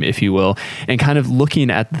mainstream, if you will, and kind of looking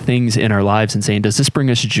at the things in our lives and saying, does this bring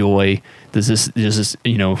us joy? Does this,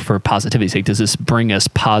 you know, for positivity's sake, does this bring us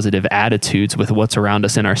positive attitudes with what's around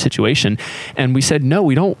us in our situation? And we said, no,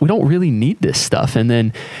 we don't really need this stuff. And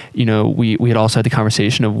then, you know, we had also had the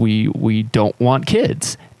conversation of we don't want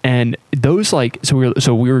kids. And those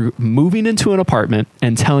so we were moving into an apartment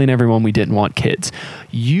and telling everyone we didn't want kids.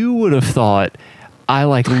 You would have thought I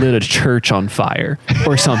like lit a church on fire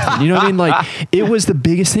or something. You know what I mean? Like, it was the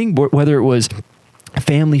biggest thing, whether it was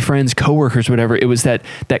family, friends, coworkers, whatever. It was that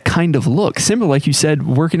kind of look, similar, like you said,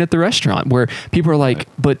 working at the restaurant, where people are like,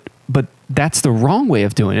 but that's the wrong way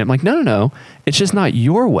of doing it. I'm like, no, it's just not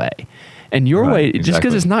your way. And your way, exactly. Just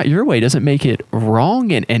because it's not your way doesn't make it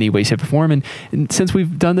wrong in any way, shape, or form. And since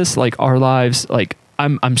we've done this, like, our lives, like,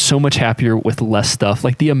 I'm so much happier with less stuff.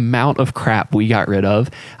 Like, the amount of crap we got rid of,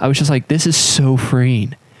 I was just like, this is so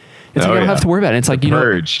freeing. It's like, I don't have to worry about it. It's like, you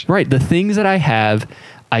know, right, the things that I have,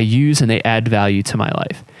 I use and they add value to my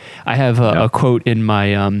life. I have a quote in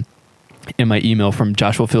my email from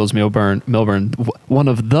Joshua Fields Milburn, one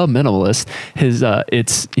of the minimalists.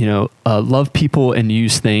 It's, you know, love people and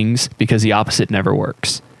use things because the opposite never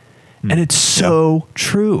works. And it's so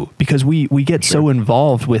true, because we get so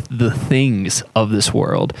involved with the things of this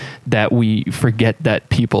world that we forget that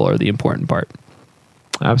people are the important part.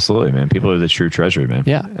 Absolutely, man. People are the true treasure, man.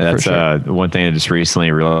 Yeah, that's one thing I just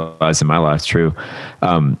recently realized in my life. True.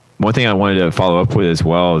 One thing I wanted to follow up with as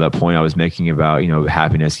well, that point I was making about, you know,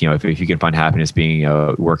 happiness. You know, if you can find happiness being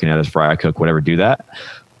working at a fry cook, whatever, do that.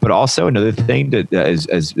 But also another thing that is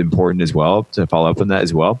as important as well, to follow up on that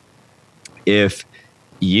as well. If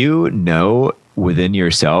you know within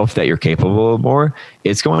yourself that you're capable of more,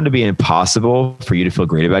 it's going to be impossible for you to feel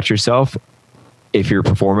great about yourself if you're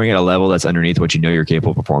performing at a level that's underneath what you know you're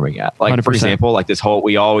capable of performing at. Like 100%. For example, like this whole,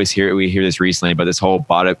 we hear this recently, but this whole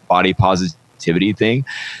body positivity thing,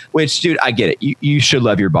 which, dude, I get it. You should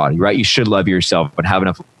love your body, right? You should love yourself, but have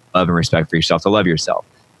enough love and respect for yourself to love yourself.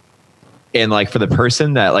 And like, for the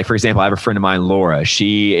person that, like, for example, I have a friend of mine, Laura,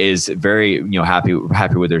 she is very, you know, happy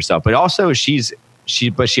with herself, but also she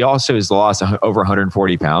also has lost over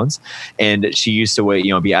 140 pounds, and she used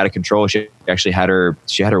to be out of control. She actually had her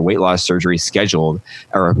weight loss surgery scheduled,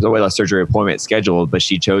 or the weight loss surgery appointment scheduled, but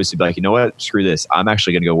she chose to be like, you know what, screw this. I'm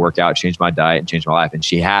actually going to go work out, change my diet, and change my life. And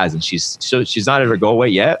she has, and she's not at her goal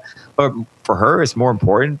weight yet, but for her, it's more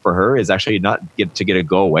important for her is actually not to get a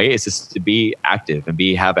goal weight. It's just to be active and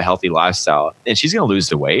have a healthy lifestyle. And she's going to lose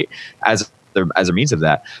the weight as a means of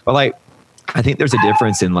that. But like, I think there's a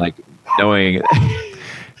difference in like knowing.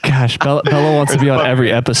 Gosh, Bella wants to be on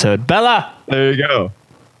every episode. Bella, there you go.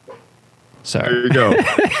 Sorry. There you go.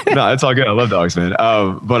 No, it's all good. I love dogs, man.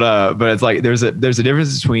 But it's like there's a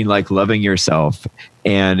difference between like loving yourself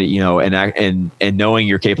and, you know, and knowing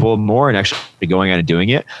you're capable of more and actually going out and doing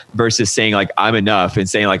it, versus saying like, I'm enough, and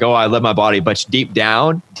saying like, oh, I love my body, but deep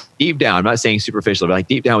down, I'm not saying superficial, but like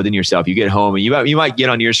deep down within yourself, you get home and you might get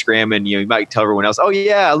on your Instagram and, you know, you might tell everyone else, oh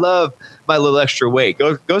yeah, I love my little extra weight.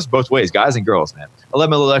 Goes both ways, guys and girls, man. I love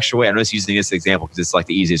my little extra weight. I'm just using this example because it's like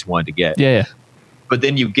the easiest one to get. Yeah. But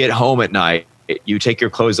then you get home at night, you take your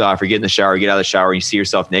clothes off, or get in the shower, you get out of the shower, and you see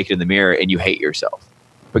yourself naked in the mirror, and you hate yourself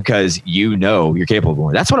because you know you're capable of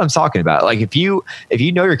more. That's what I'm talking about. Like, if you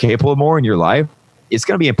know you're capable of more in your life, it's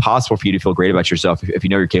going to be impossible for you to feel great about yourself if you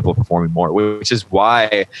know you're capable of performing more, which is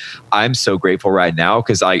why I'm so grateful right now.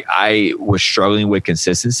 Cause I was struggling with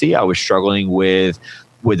consistency. I was struggling with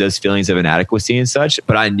those feelings of inadequacy and such,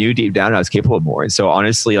 but I knew deep down I was capable of more. And so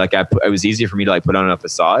honestly, like it was easier for me to like put on a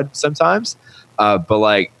facade sometimes. But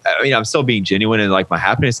like, I mean, I'm still being genuine in like my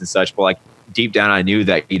happiness and such, but like deep down, I knew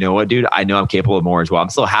that, you know what, dude, I know I'm capable of more as well. I'm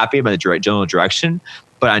still happy about the general direction,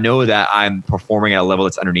 but I know that I'm performing at a level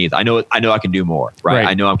that's underneath. I know I can do more, right?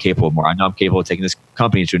 I know I'm capable of more. I know I'm capable of taking this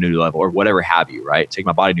company to a new level or whatever have you, right? Take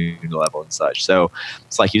my body to a new level and such. So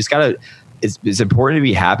it's like, you just gotta, it's important to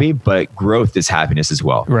be happy, but growth is happiness as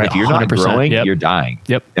well. Right. If you're not growing, you're dying.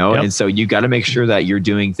 Yep. You know? And so you got to make sure that you're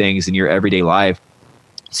doing things in your everyday life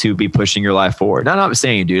to be pushing your life forward. Now, I'm not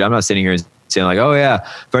saying, dude, I'm not sitting here saying like, oh yeah,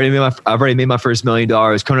 I've already made my first $1 million.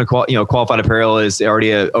 Coming to Qualified Apparel is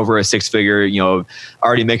already over a 6-figure.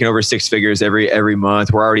 Already making over 6 figures every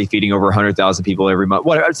month. We're already feeding over 100,000 people every month.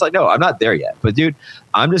 What? It's like, no, I'm not there yet. But dude,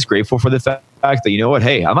 I'm just grateful for the fact that, you know what,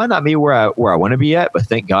 hey, I might not be where I want to be yet, but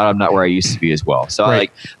thank God I'm not where I used to be as well. So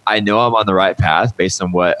I know I'm on the right path based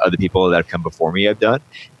on what other people that have come before me have done,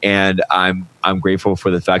 and I'm grateful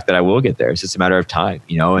for the fact that I will get there. It's just a matter of time,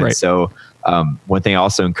 And so one thing I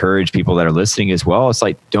also encourage people that are listening as well, it's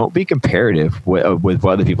like, don't be comparative with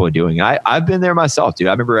what other people are doing. I've been there myself, dude.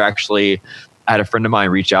 I remember actually, I had a friend of mine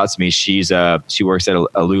reach out to me. She works at a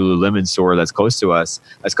Lululemon store that's close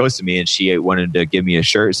to me, and she wanted to give me a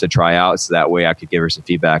shirt to try out, so that way I could give her some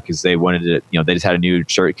feedback, because they wanted to, they just had a new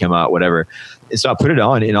shirt come out, whatever. And so I put it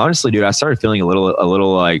on, and honestly, dude, I started feeling a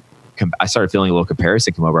little like, I started feeling a little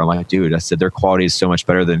comparison come over. I'm like, dude, I said their quality is so much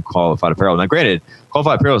better than Qualified Apparel. Now, granted,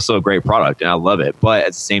 Qualified Apparel is still a great product, and I love it, but at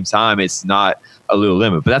the same time, it's not a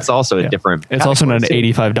Lululemon. But that's also a different. It's also not an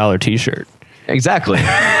 $85 T-shirt. Exactly.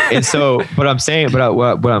 And so, but I'm saying,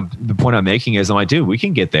 the point I'm making is, I'm like, dude, we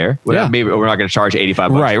can get there. Maybe we're not going to charge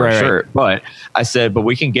 $85 for a shirt, but I said, but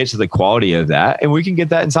we can get to the quality of that, and we can get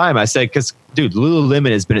that in time. I said, because dude,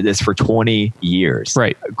 Lululemon has been at this for 20 years.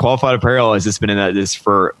 Right. Qualified Apparel has just been in this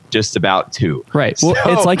for just about 2. Right. Well,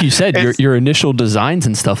 so it's like you said, your initial designs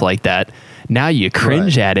and stuff like that. Now you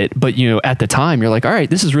cringe at it, but at the time you're like, all right,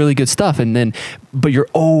 this is really good stuff. And then, but you're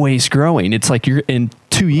always growing. It's like you're in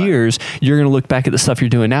 2 years, you're going to look back at the stuff you're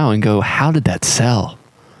doing now and go, how did that sell?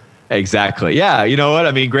 Exactly. Yeah. You know what?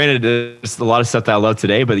 I mean, granted, there's a lot of stuff that I love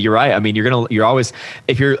today, but you're right. I mean, you're always,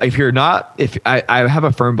 I have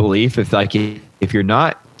a firm belief, if you're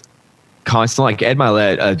not constantly, like Ed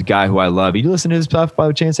Mylett, a guy who I love, you listen to his stuff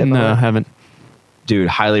by chance? No, I haven't. Dude,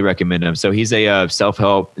 highly recommend him. So he's a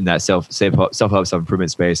self-help in that self-help,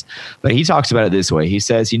 self-improvement space. But he talks about it this way. He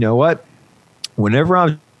says, you know what? Whenever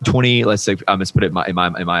I'm 20, let's say, I'm just put it in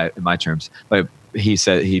my terms, but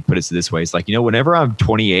he put it this way. It's like, whenever I'm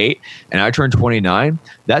 28 and I turn 29,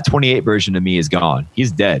 that 28 version of me is gone.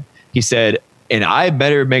 He's dead. He said, and I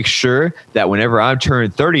better make sure that whenever I'm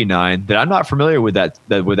turned 39, that I'm not familiar with that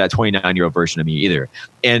 29-year-old version of me either.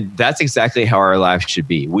 And that's exactly how our life should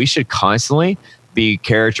be. We should constantly be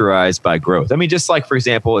characterized by growth. I mean, just like, for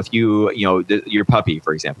example, if your puppy,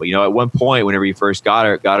 for example, at one point, whenever you first got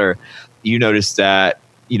her, you noticed that,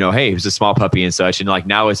 hey, it was a small puppy and such, and like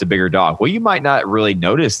now it's a bigger dog. Well, you might not really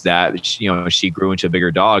notice that, she grew into a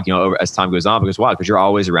bigger dog, as time goes on, because why? Because you're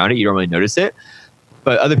always around it. You don't really notice it.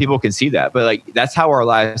 But other people can see that. But like, that's how our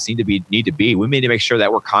lives need to be. We need to make sure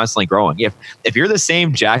that we're constantly growing. If you're the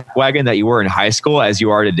same jackwagon that you were in high school as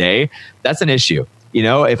you are today, that's an issue.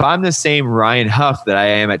 If I'm the same Ryan Huff that I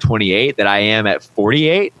am at 28, that I am at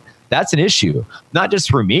 48, that's an issue. Not just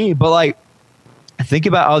for me, but like, think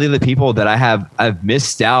about all the other people that I've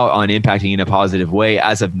missed out on impacting in a positive way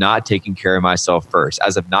as of not taking care of myself first,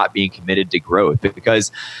 as of not being committed to growth.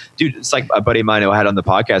 Because, dude, it's like a buddy of mine who I had on the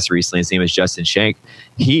podcast recently. His name is Justin Shank.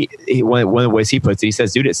 He one of the ways he puts it, he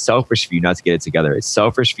says, dude, it's selfish for you not to get it together. It's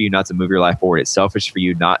selfish for you not to move your life forward. It's selfish for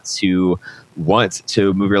you not to want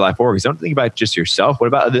to move your life forward. Because don't think about just yourself. What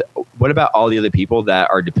about all the other people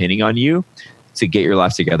that are depending on you to get your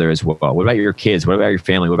life together as well? What about your kids? What about your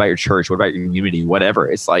family? What about your church? What about your community?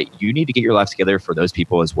 Whatever. It's like, you need to get your life together for those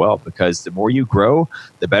people as well, because the more you grow,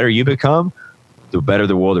 the better you become, the better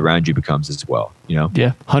the world around you becomes as well. Yeah,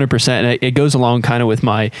 100%. And it goes along kind of with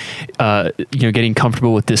my, getting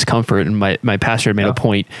comfortable with discomfort. And my pastor made a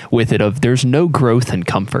point with it of, there's no growth in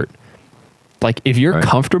comfort. Like, if you're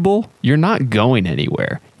comfortable, you're not going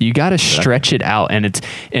anywhere. You got to stretch it out.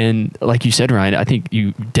 And like you said, Ryan, I think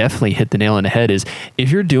you definitely hit the nail on the head, is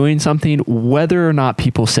if you're doing something, whether or not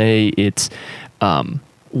people say it's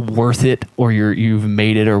worth it, or you've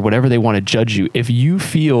made it, or whatever they want to judge you, if you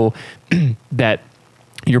feel that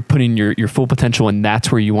you're putting your full potential and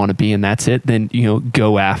that's where you want to be and that's it, then,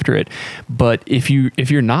 go after it. But if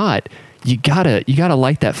you're not, you gotta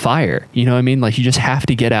light that fire. You know what I mean? Like, you just have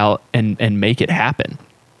to get out and make it happen.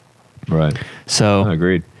 Right. So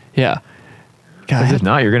agreed. Yeah. Because if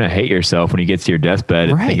not, you're going to hate yourself when you get to your deathbed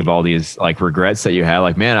and think of all these like regrets that you had.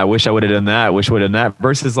 Like, man, I wish I would have done that. I wish I would have done that.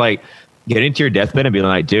 Versus like getting to your deathbed and being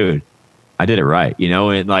like, dude, I did it right.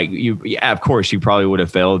 And like of course you probably would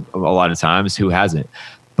have failed a lot of times. Who hasn't?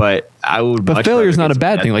 But failure is not a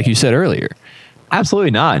bad thing. Like you said earlier.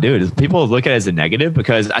 Absolutely not, dude. People look at it as a negative,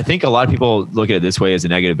 because I think a lot of people look at it this way as a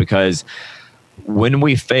negative, because when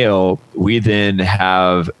we fail, we then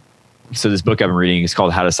have, so this book I've been reading is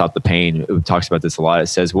called How to Stop the Pain. It talks about this a lot. It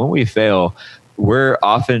says when we fail, we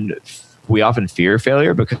often fear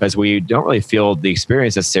failure because we don't really feel the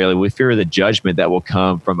experience necessarily. We fear the judgment that will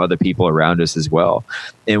come from other people around us as well.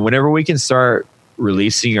 And whenever we can start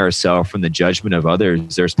releasing ourselves from the judgment of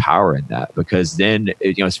others, there's power in that, because then,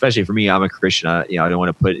 especially for me, I'm a Christian. I don't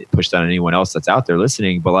want to push that on anyone else that's out there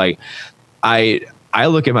listening, but like I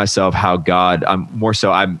look at myself, how God,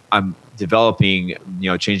 I'm developing,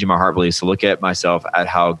 changing my heart beliefs to look at myself at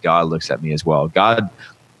how God looks at me as well. God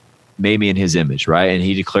made me in his image, right? And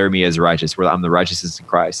he declared me as righteous, where I'm the righteousness in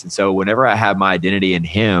Christ. And so whenever I have my identity in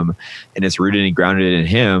him and it's rooted and grounded in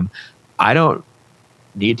him, I don't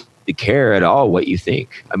need to care at all what you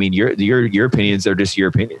think. I mean, your opinions are just your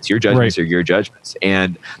opinions. Your judgments are your judgments.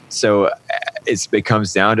 And so it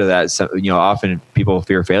comes down to that. So, often people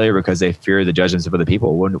fear failure because they fear the judgments of other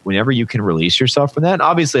people. Whenever you can release yourself from that, and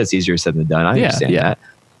obviously it's easier said than done. I understand that.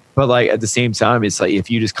 But like at the same time, it's like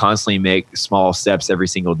if you just constantly make small steps every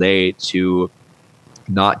single day to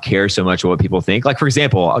not care so much what people think. Like, for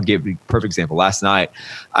example, I'll give you a perfect example. Last night,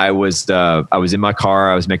 I was in my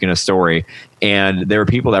car. I was making a story, and there were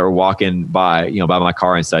people that were walking by, by my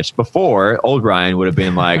car and such. Before, old Ryan would have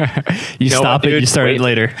been like, "You stop it. You start it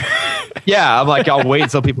later." Yeah, I'm like, I'll wait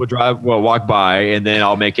until people walk by, and then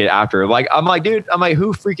I'll make it after. Like, I'm like, dude,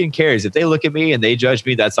 who freaking cares? If they look at me and they judge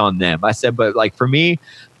me, that's on them. I said, but like for me,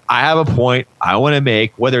 I have a point I want to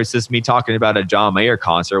make, whether it's just me talking about a John Mayer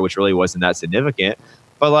concert, which really wasn't that significant.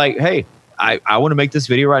 But like, hey, I want to make this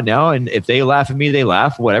video right now. And if they laugh at me, they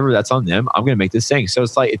laugh, whatever, that's on them. I'm going to make this thing. So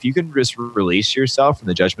it's like, if you can just release yourself from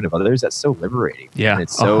the judgment of others, that's so liberating. Yeah, and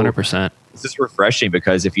it's so 100%. It's just refreshing,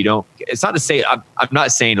 because if you don't, it's not to say, I'm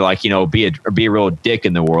not saying to like, be a real dick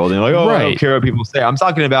in the world and like, I don't care what people say. I'm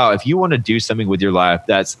talking about if you want to do something with your life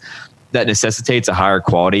that necessitates a higher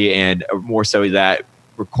quality and more so that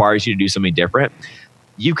requires you to do something different,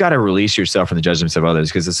 you've got to release yourself from the judgments of others,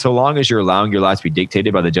 because so long as you're allowing your life to be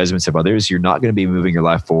dictated by the judgments of others, you're not going to be moving your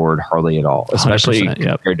life forward hardly at all, especially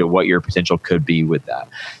compared to what your potential could be with that.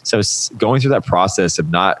 So going through that process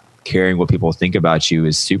of not caring what people think about you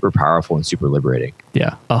is super powerful and super liberating.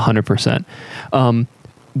 Yeah, 100%.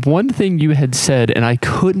 One thing you had said, and I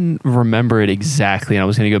couldn't remember it exactly, and I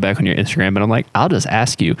was going to go back on your Instagram, but I'm like, I'll just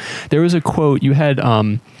ask you. There was a quote, you had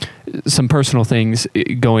some personal things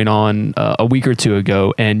going on a week or two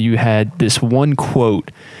ago, and you had this one quote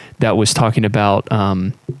that was talking about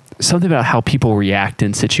something about how people react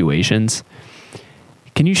in situations.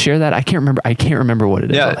 Can you share that? I can't remember what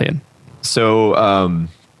it is. Yeah. So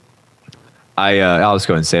I'll just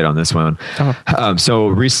go ahead and say it on this one. So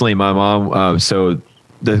recently my mom,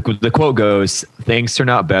 the quote goes, "Things turn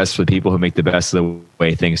out best for the people who make the best of the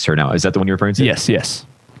way things turn out." Is that the one you're referring to? Yes.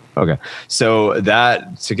 Okay. So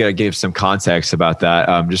to give some context about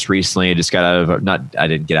that, just recently I just got out of, I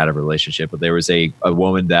didn't get out of a relationship, but there was a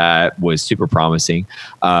woman that was super promising,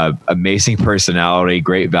 amazing personality,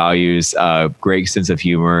 great values, great sense of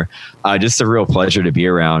humor, just a real pleasure to be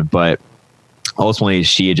around. But ultimately,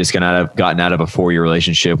 she had just gotten out of a 4-year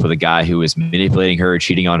relationship with a guy who was manipulating her,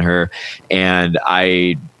 cheating on her. And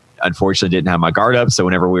I unfortunately didn't have my guard up. So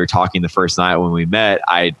whenever we were talking the first night when we met,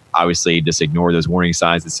 I obviously just ignored those warning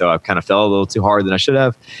signs. And so I kind of fell a little too hard than I should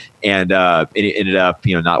have. And it ended up,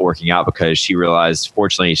 not working out, because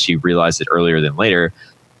fortunately, she realized it earlier than later,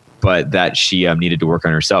 but that she needed to work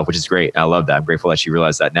on herself, which is great. I love that. I'm grateful that she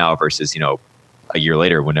realized that now versus, a year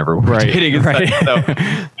later whenever we're dating.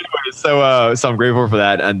 So I'm grateful for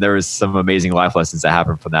that. And there was some amazing life lessons that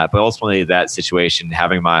happened from that. But ultimately that situation,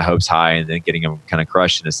 having my hopes high and then getting them kind of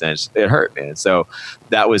crushed in a sense, it hurt, man. So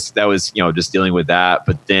that was, just dealing with that,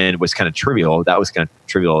 but then was kind of trivial. That was kind of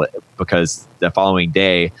trivial because the following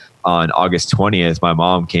day on August 20th, my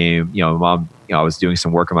mom came, I was doing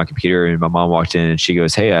some work on my computer and my mom walked in and she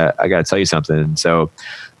goes, "Hey, I got to tell you something." And so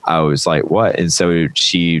I was like, "What?" And so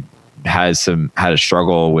she had a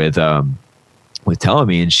struggle with, with telling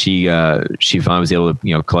me, and she finally was able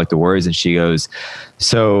to collect the words, and she goes,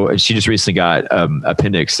 so she just recently got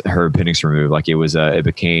her appendix removed. Like it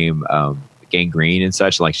became gangrene and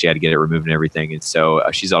such. Like she had to get it removed and everything, and so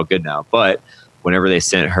she's all good now. But whenever they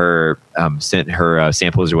sent her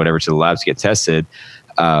samples or whatever to the labs to get tested,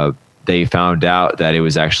 they found out that it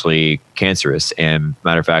was actually cancerous. And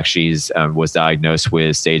matter of fact, she's was diagnosed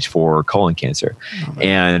with stage 4 colon cancer.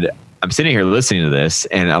 And I'm sitting here listening to this,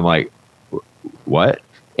 and I'm like, what?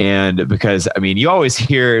 And because you always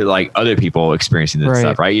hear like other people experiencing this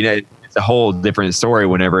stuff, right? It's a whole different story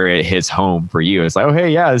whenever it hits home for you. It's like, oh, hey,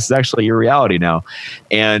 yeah, this is actually your reality now.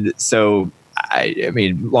 And so,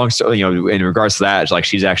 long story, in regards to that, like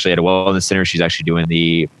she's actually at a wellness center. She's actually doing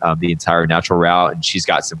the entire natural route, and she's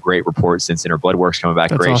got some great reports since, and her blood work's coming back.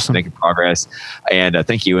 That's great. Awesome. She's making progress, and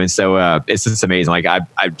thank you. And so it's just amazing. Like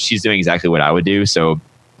she's doing exactly what I would do. So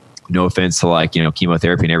no offense to like,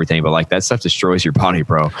 chemotherapy and everything, but like that stuff destroys your body,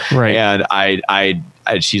 bro. Right. And I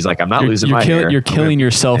she's like, I'm not losing my hair. You're killing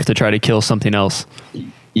yourself to try to kill something else.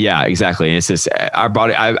 Yeah, exactly. And it's just our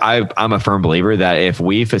body. I'm a firm believer that if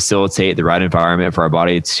we facilitate the right environment for our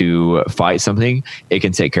body to fight something, it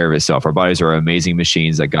can take care of itself. Our bodies are amazing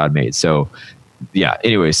machines that God made. So yeah,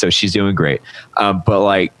 anyway, so she's doing great. But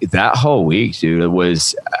like that whole week, dude,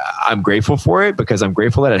 I'm grateful for it, because I'm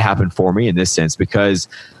grateful that it happened for me in this sense, because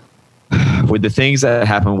with the things that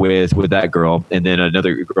happened with that girl, and then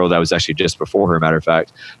another girl that was actually just before her, matter of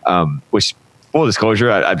fact, which, full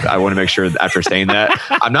disclosure, I want to make sure after saying that,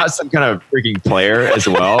 I'm not some kind of freaking player as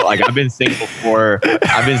well. Like I've been single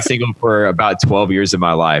for about 12 years of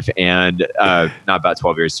my life, and not about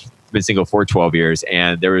 12 years, I've been single for 12 years.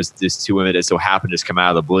 And there was this 2 women that so happened to just come out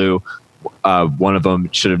of the blue. One of them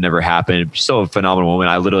should have never happened. She's still a phenomenal woman.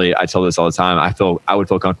 I tell this all the time. I would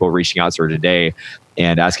feel comfortable reaching out to her today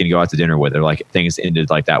and asking to go out to dinner with her. Like things ended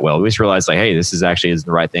like that well. We just realized like, hey, this isn't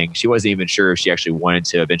the right thing. She wasn't even sure if she actually wanted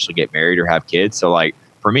to eventually get married or have kids. So like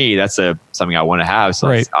for me, that's something I want to have. So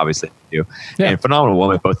that's obviously do. Yeah. And phenomenal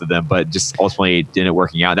woman, both of them, but just ultimately didn't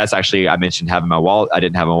working out. That's actually, I mentioned having my wallet. I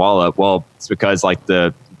didn't have my wallet up. Well, it's because like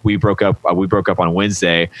we broke up on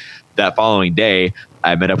Wednesday. That following day,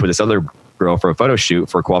 I met up with this other girl for a photo shoot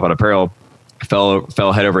for Qualified Apparel.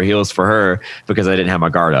 Fell head over heels for her because I didn't have my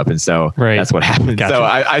guard up, and so that's what happened. Gotcha. So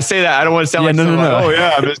I say that I don't want to sound like, oh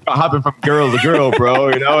yeah, I'm just hopping from girl to girl, bro.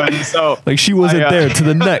 And so like she wasn't there to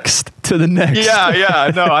the next.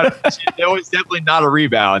 Yeah, no, it was definitely not a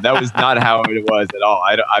rebound. That was not how it was at all.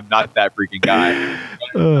 I'm not that freaking guy.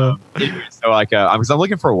 Anyway, so like, I'm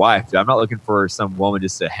looking for a wife. Dude. I'm not looking for some woman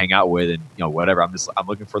just to hang out with and whatever. I'm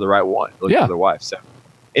looking for the right one. Looking for the wife. So,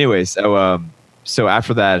 anyway, so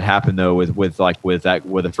after that happened though, with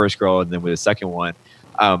the first girl and then with the second one,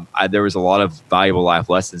 there was a lot of valuable life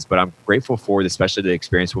lessons. But I'm grateful for it, especially the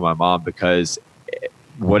experience with my mom, because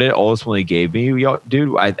what it ultimately gave me,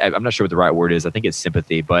 dude, I'm not sure what the right word is. I think it's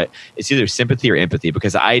sympathy, but it's either sympathy or empathy.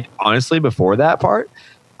 Because I honestly, before that part,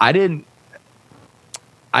 I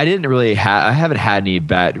haven't had any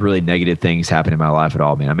bad, really negative things happen in my life at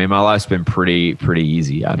all, man. I mean, my life's been pretty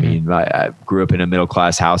easy. I mean, I grew up in a middle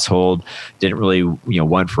class household, didn't really,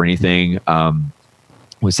 want for anything.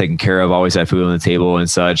 Was taken care of, always had food on the table and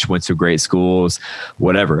such, went to great schools,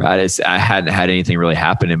 whatever. I hadn't had anything really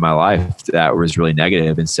happen in my life that was really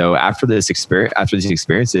negative. And so after these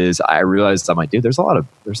experiences, I realized, I'm like, dude, there's a lot of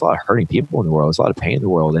hurting people in the world. There's a lot of pain in the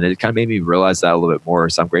world. And it kind of made me realize that a little bit more.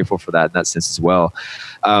 So I'm grateful for that in that sense as well.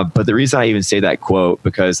 But the reason I even say that quote,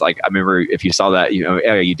 because like, I remember if you saw that,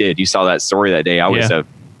 you saw that story that day. I was a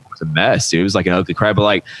mess, dude. It was like an ugly cry, but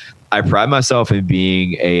like, I pride myself in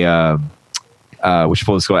being which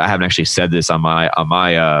full disclosure, I haven't actually said this on my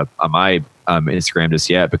Instagram just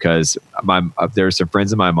yet, because there's some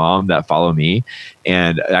friends of my mom that follow me,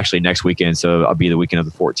 and actually next weekend, so I'll be the weekend of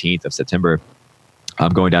the 14th of September,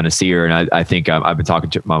 I'm going down to see her, and I think I've been talking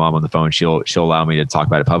to my mom on the phone. She'll allow me to talk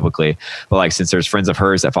about it publicly. But like, since there's friends of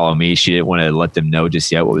hers that follow me, she didn't want to let them know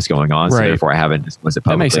just yet what was going on. So therefore, I haven't disclosed it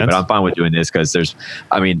publicly. But I'm fine with doing this, because there's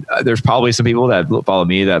probably some people that follow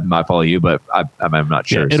me that might follow you, but I'm not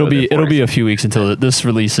sure. Yeah, it'll be a few weeks until this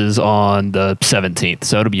releases on the 17th,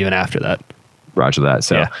 so it'll be even after that. Roger that.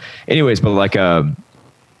 So, anyways, but like,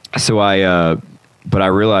 but I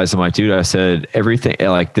realized, I'm like, dude, I said everything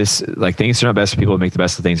like this, like things turn out best for people to make the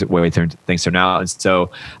best of things the way things turn out. And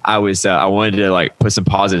so I wanted to like put some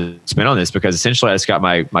positive spin on this, because essentially I just got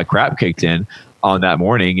my crap kicked in on that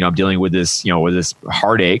morning. I'm dealing with this, with this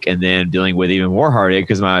heartache, and then dealing with even more heartache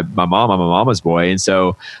because I'm a mama's boy. And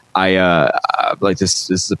so I like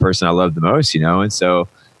this is the person I love the most, and so,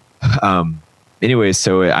 anyways,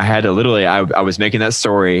 so I had to literally, I was making that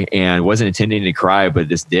story and wasn't intending to cry, but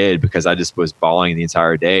just did because I just was bawling the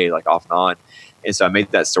entire day, like off and on. And so I made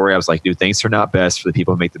that story. I was like, dude, things turn out best for the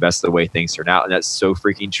people who make the best of the way things turn out. And that's so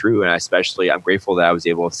freaking true. And I'm grateful that I was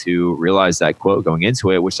able to realize that quote going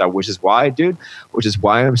into it, which is why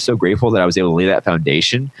I'm so grateful that I was able to lay that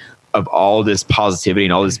foundation of all this positivity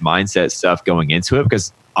and all this mindset stuff going into it.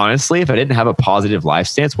 Because honestly, if I didn't have a positive life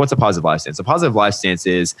stance, what's a positive life stance? A positive life stance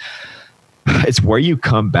is, it's where you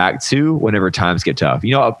come back to whenever times get tough.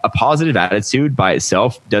 You know, a positive attitude by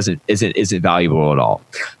itself isn't valuable at all,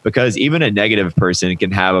 because even a negative person can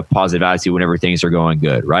have a positive attitude whenever things are going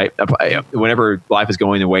good, right? Whenever life is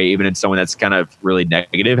going the way, even in someone that's kind of really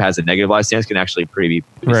negative, has a negative life stance, can actually be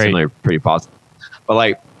similar, pretty positive. But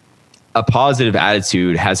like, a positive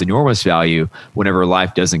attitude has enormous value whenever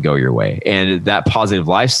life doesn't go your way. And that positive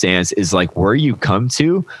life stance is like where you come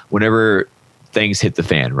to whenever things hit the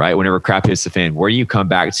fan, right? Whenever crap hits the fan, where do you come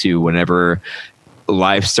back to whenever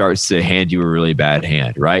life starts to hand you a really bad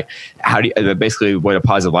hand, right? Basically what a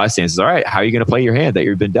positive life stance is, all right, how are you going to play your hand that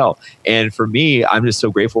you've been dealt? And for me, I'm just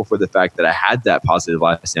so grateful for the fact that I had that positive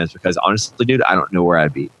life stance, because honestly, dude, I don't know where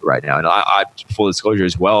I'd be right now. And I full disclosure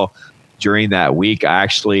as well, during that week,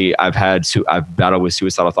 I've battled with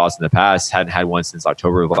suicidal thoughts in the past. Hadn't had one since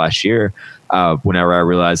October of last year. Whenever I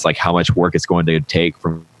realized like how much work it's going to take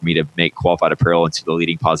for me to make Qualified Apparel into the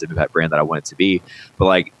leading positive impact brand that I want it to be. But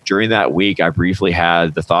like during that week, I briefly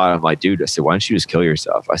had the thought, I'm like, dude, I said, why don't you just kill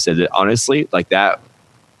yourself? I said that honestly, like that,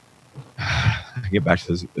 I get back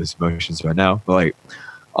to those emotions right now, but like,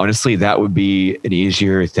 honestly, that would be an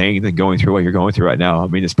easier thing than going through what you're going through right now. I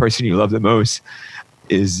mean, this person you love the most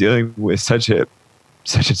is dealing with such a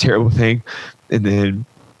terrible thing. And then,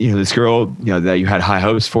 this girl, that you had high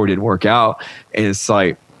hopes for didn't work out. And it's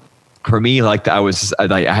like, for me, like I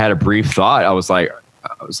had a brief thought. I was like,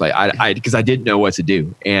 because I didn't know what to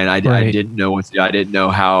do. And I didn't know what to do. I didn't know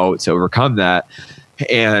how to overcome that.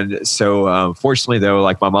 And so, fortunately though,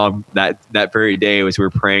 like my mom that very day as we were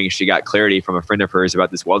praying, she got clarity from a friend of hers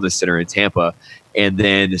about this wellness center in Tampa. And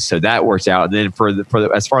then, so that worked out. And then for the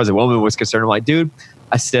as far as the woman was concerned, I'm like, dude,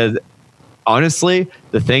 I said, honestly,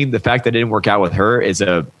 the fact that it didn't work out with her is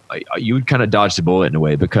you would kind of dodge the bullet in a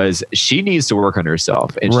way, because she needs to work on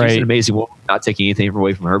herself, and she's an amazing woman, not taking anything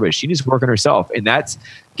away from her, but she needs to work on herself. And that's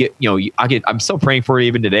I'm still praying for her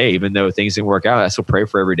even today, even though things didn't work out. I still pray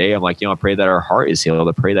for her every day. I'm like, I pray that her heart is healed.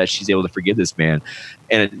 I pray that she's able to forgive this man,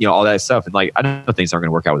 and all that stuff. And like, I know things aren't going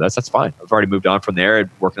to work out with us. That's fine. I've already moved on from there and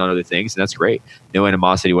working on other things, and that's great. No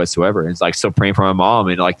animosity whatsoever. And it's like still praying for my mom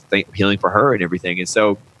and like healing for her and everything. And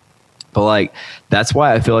so, but like, that's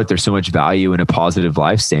why I feel like there's so much value in a positive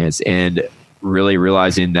life stance, and really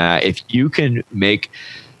realizing that if you can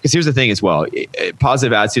because here's the thing as well,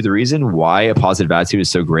 positive attitude, the reason why a positive attitude is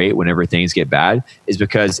so great whenever things get bad is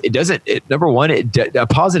because number one, a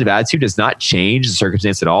positive attitude does not change the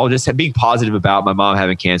circumstance at all. Just being positive about my mom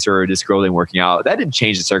having cancer or this girl ain't working out, that didn't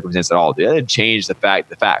change the circumstance at all. That didn't change the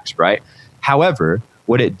facts, right? However,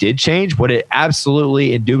 what it did change, what it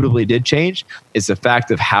absolutely indubitably did change, is the fact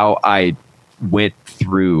of how I went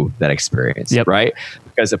through that experience, right?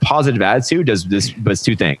 Because a positive attitude does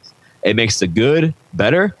two things. It makes the good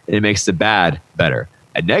better, and it makes the bad better.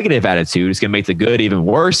 A negative attitude is going to make the good even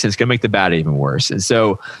worse, and it's going to make the bad even worse. And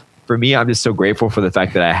so for me, I'm just so grateful for the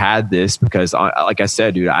fact that I had this, because like I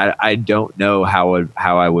said, dude, I don't know how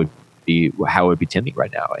I would be tending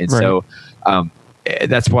right now. And so,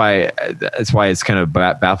 that's why it's kind of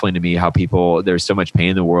baffling to me how there's so much pain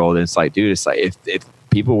in the world. And it's like, dude, it's like if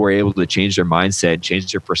people were able to change their mindset,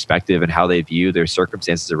 change their perspective and how they view their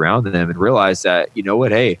circumstances around them, and realize that,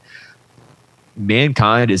 hey,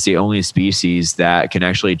 mankind is the only species that can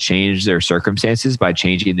actually change their circumstances by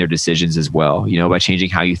changing their decisions as well. By changing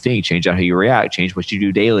how you think, change how you react, change what you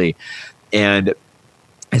do daily. And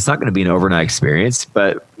it's not going to be an overnight experience,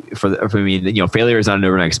 but for me, failure is not an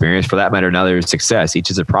overnight experience. For that matter, neither is success. Each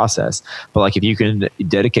is a process. But like, if you can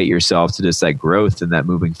dedicate yourself to just that growth and that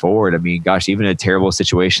moving forward, I mean, gosh, even a terrible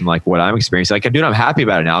situation like what I'm experiencing, like, dude, I'm happy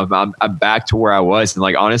about it now. I'm back to where I was, and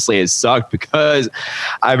like, honestly, it sucked, because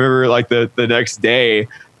I remember like the next day,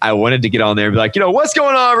 I wanted to get on there and be like, what's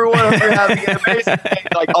going on, everyone? I hope you're having an amazing day.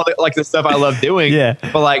 Like all the stuff I love doing. Yeah.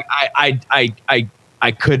 But like, I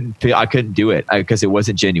couldn't do it because it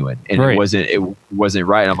wasn't genuine, and it wasn't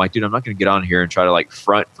right. And I'm like, dude, I'm not going to get on here and try to like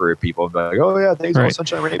front for people and be like, oh yeah, thanks, all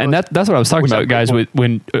sunshine, rainbows. And that's what I was talking about, guys.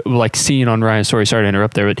 When like seeing on Ryan's story. Sorry to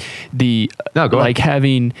interrupt there, but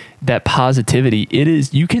having that positivity,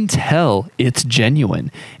 you can tell it's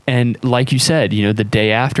genuine. And like you said, the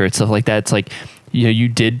day after, it's stuff like that. It's like, you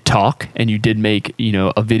did talk and you did make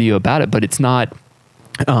a video about it, but it's not.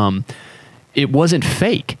 it wasn't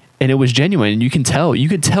fake. And it was genuine. And you could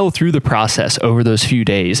tell through the process over those few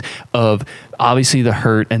days of obviously the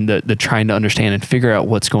hurt and the trying to understand and figure out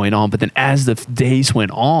what's going on. But then as the days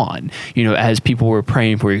went on, you know, as people were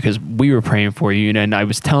praying for you, because we were praying for you, and I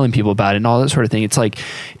was telling people about it and all that sort of thing. It's like,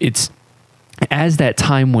 as that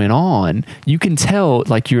time went on, you can tell,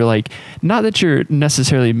 like, you're like, not that you're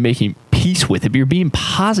necessarily making peace with it, but you're being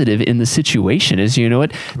positive in the situation. Is, you know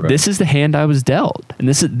what, right. This is the hand I was dealt, and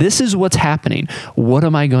this is what's happening. What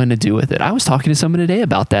am I going to do with it? I was talking to someone today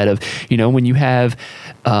about that, of, you know, when you have,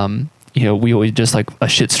 you know, we always just like a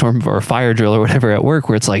shitstorm or a fire drill or whatever at work,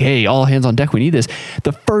 where it's like, hey, all hands on deck, we need this.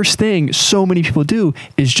 The first thing so many people do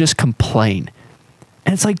is just complain.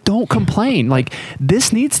 And it's like, don't complain. Like,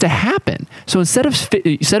 this needs to happen. So instead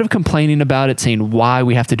of complaining about it, saying why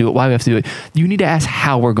we have to do it, you need to ask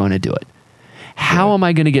how we're going to do it. How am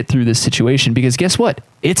I going to get through this situation? Because guess what?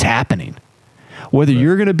 It's happening. Whether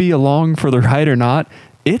you're going to be along for the ride or not,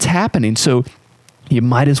 it's happening. So you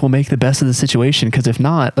might as well make the best of the situation. Because if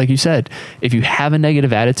not, like you said, if you have a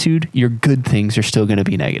negative attitude, your good things are still going to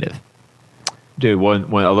be negative. Dude,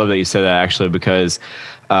 one, I love that you said that, actually, because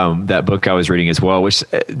that book I was reading as well, which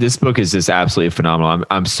this book is just absolutely phenomenal.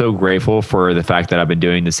 I'm so grateful for the fact that I've been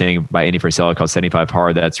doing this thing by Andy Frisella called 75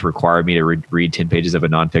 Hard that's required me to read 10 pages of a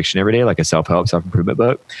nonfiction every day, like a self-help, self-improvement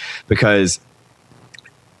book, because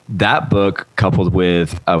that book, coupled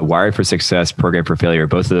with a Wired for Success, Program for Failure,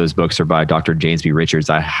 both of those books are by Dr. James B. Richards.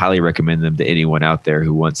 I highly recommend them to anyone out there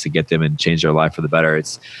who wants to get them and change their life for the better.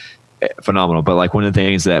 It's phenomenal. But like, one of the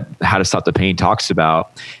things that How to Stop the Pain talks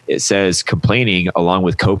about, it says complaining along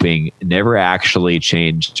with coping never actually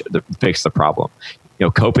fix the problem. You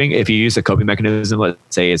know, coping, if you use a coping mechanism, let's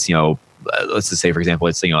say it's, you know, let's just say, for example,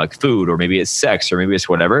 it's, you know, like food, or maybe it's sex, or maybe it's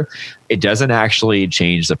whatever, it doesn't actually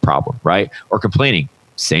change the problem, right? Or complaining,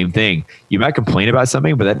 same thing. You might complain about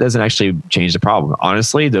something, but that doesn't actually change the problem.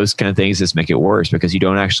 Honestly, those kind of things just make it worse, because you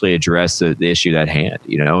don't actually address the issue at hand,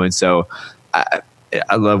 you know? And so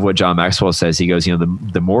I love what John Maxwell says. He goes, you know,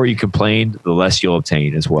 the more you complain, the less you'll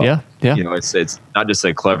obtain as well. Yeah. You know, it's not just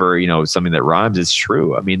a clever, you know, something that rhymes. It's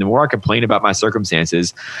true. I mean, the more I complain about my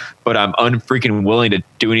circumstances, but I'm unfreaking willing to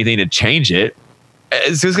do anything to change it,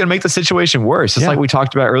 it's just going to make the situation worse. It's like we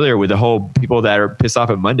talked about earlier with the whole people that are pissed off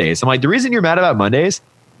at Mondays. I'm like, the reason you're mad about Mondays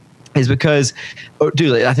is because,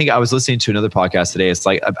 dude, I think I was listening to another podcast today. It's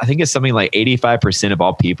like, I think it's something like 85% of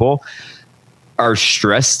all people are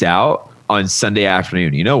stressed out on Sunday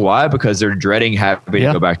afternoon. You know why? Because they're dreading having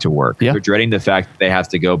to go back to work. Yeah. They're dreading the fact that they have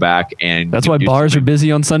to go back, and that's why bars are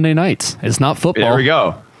busy on Sunday nights. It's not football. There we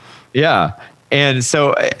go. Yeah. And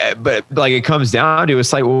so, but like, it comes down to,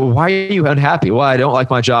 it's like, well, why are you unhappy? Well, I don't like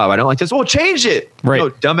my job. I don't like this. Well, change it. Right. No,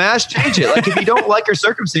 dumbass, change it. Like, if you don't like your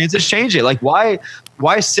circumstances, change it. Like, why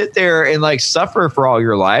sit there and like suffer for all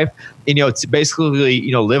your life? And, you know, it's basically,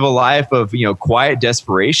 you know, live a life of, you know, quiet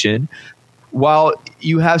desperation, while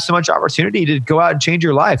you have so much opportunity to go out and change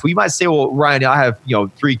your life. Well, you might say, well, Ryan, I have, you know,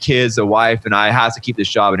 3 kids, a wife, and I have to keep this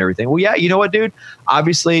job and everything. Well, yeah, you know what, dude?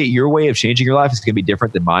 Obviously, your way of changing your life is going to be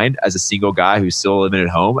different than mine as a single guy who's still living at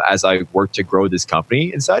home as I work to grow this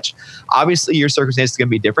company and such. Obviously, your circumstance is going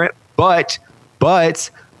to be different, but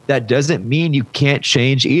that doesn't mean you can't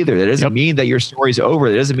change either. That doesn't mean that your story's over.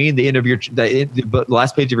 That doesn't mean the end of the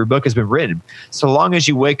last page of your book has been written. So long as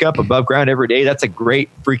you wake up above ground every day, that's a great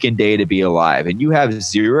freaking day to be alive. And you have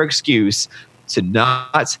zero excuse to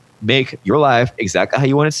not make your life exactly how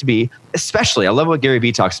you want it to be. Especially, I love what Gary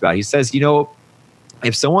Vee talks about. He says, you know,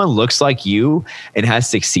 if someone looks like you and has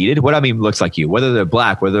succeeded, what I mean looks like you, whether they're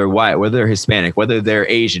black, whether they're white, whether they're Hispanic, whether they're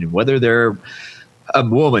Asian, whether they're a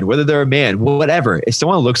woman, whether they're a man, whatever. If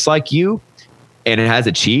someone looks like you and it has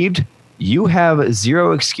achieved, you have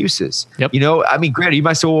zero excuses. Yep. You know, I mean, granted, you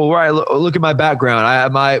might say, well, right, look at my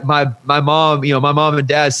background. My mom, you know, my mom and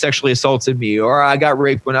dad sexually assaulted me, or I got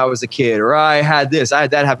raped when I was a kid, or I had this, I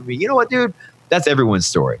had that happen to me. You know what, dude? That's everyone's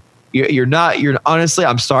story. You're honestly,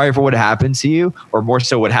 I'm sorry for what happened to you, or more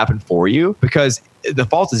so what happened for you, because the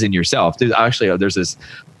fault is in yourself. Dude, actually, there's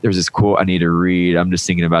this quote I need to read. I'm just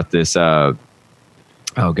thinking about this.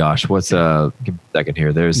 Oh gosh, what's give me a second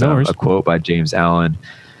here. There's a quote by James Allen.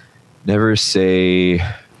 Never say.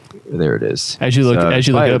 There it is. As you look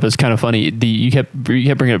it up, it's kind of funny. You kept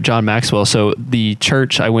bringing up John Maxwell. So the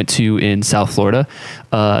church I went to in South Florida,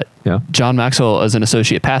 John Maxwell is an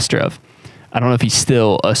associate pastor of. I don't know if he's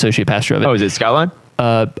still associate pastor of it. Oh, is it Skyline?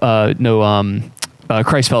 No,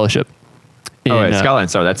 Christ Fellowship. Skyline.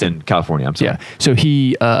 Sorry, that's in California. I'm sorry. Yeah. So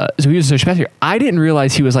he was a associate pastor. I didn't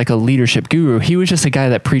realize he was like a leadership guru. He was just a guy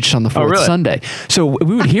that preached on the fourth Sunday. So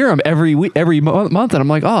we would hear him every month, and I'm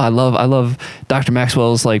like, oh, I love Dr.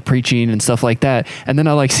 Maxwell's like preaching and stuff like that. And then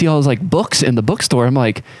I like see all his like books in the bookstore. I'm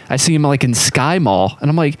like, I see him like in Sky Mall, and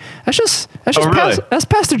I'm like, that's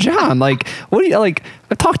Pastor John. Like, what do you like?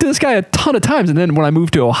 I talked to this guy a ton of times, and then when I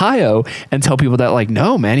moved to Ohio and tell people that, like,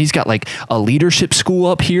 no, man, he's got like a leadership school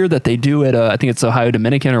up here that they do at I think it's Ohio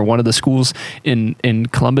Dominican or one of the schools in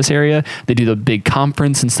Columbus area. They do the big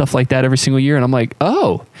conference and stuff like that every single year, and I'm like,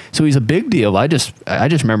 oh, so he's a big deal. I just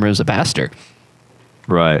remember him as a pastor.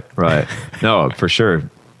 Right. No, for sure,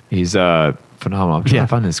 he's phenomenal. I'm trying to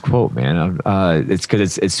find this quote, man. It's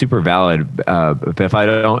because it's super valid. But if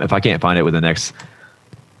I can't find it within the next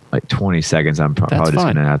like 20 seconds, I'm probably just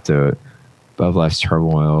going to have to. Above Life's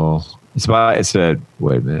Turmoil.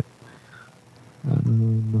 Wait a minute.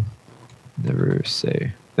 Never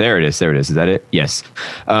say. There it is. Is that it? Yes.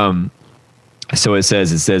 So it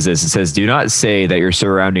says, do not say that your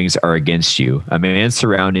surroundings are against you. A man's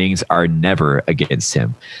surroundings are never against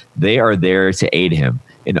him. They are there to aid him.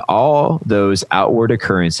 In all those outward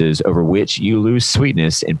occurrences over which you lose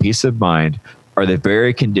sweetness and peace of mind are the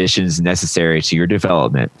very conditions necessary to your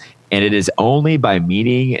development. And it is only by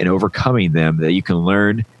meeting and overcoming them that you can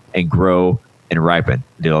learn and grow and ripen.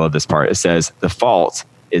 I love this part. It says, the fault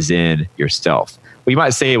is in yourself. Well, you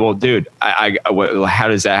might say, well, dude, how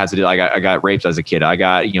does that have to do? Like, I got raped as a kid. I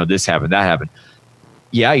got, this happened, that happened.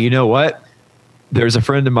 Yeah, you know what? There's a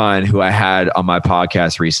friend of mine who I had on my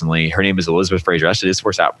podcast recently. Her name is Elizabeth Fraser. Actually, this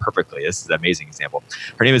works out perfectly. This is an amazing example.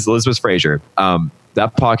 Her name is Elizabeth Fraser.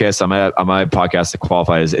 That podcast on my podcast, The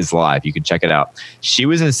Qualified, is live. You can check it out. She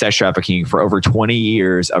was in sex trafficking for over 20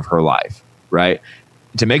 years of her life, right?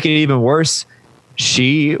 To make it even worse,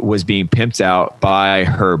 she was being pimped out by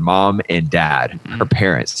her mom and dad. Her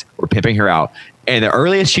parents were pimping her out. And the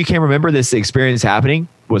earliest she can remember this experience happening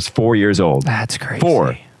was 4 years old. That's crazy.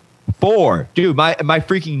 Four. Dude, my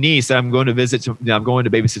freaking niece that I'm going to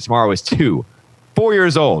babysit tomorrow is 2. 4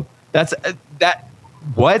 years old.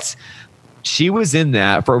 What? She was in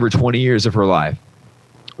that for over 20 years of her life.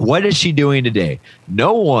 What is she doing today?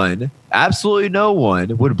 No one, absolutely no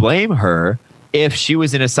one, would blame her if she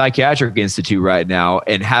was in a psychiatric institute right now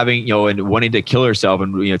and having, and wanting to kill herself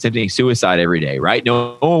and attempting suicide every day, right?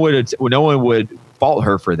 No one would fault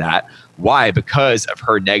her for that. Why? Because of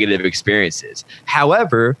her negative experiences.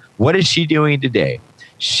 However, what is she doing today?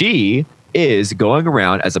 She is going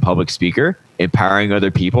around as a public speaker, empowering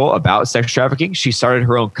other people about sex trafficking. She started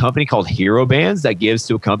her own company called Hero Bands that gives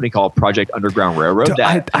to a company called Project Underground Railroad.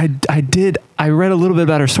 I read a little bit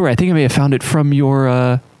about her story. I think I may have found it from your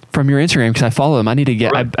Instagram because I follow them. I need to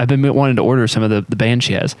get. I've been wanting to order some of the bands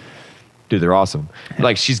she has. Dude, they're awesome. Yeah.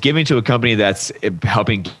 Like, she's giving to a company that's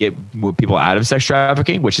helping get people out of sex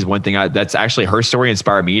trafficking, which is one thing that's actually her story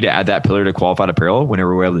inspired me to add that pillar to Qualified Apparel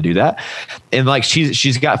whenever we're able to do that. And like,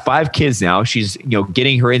 she's got 5 kids now. She's,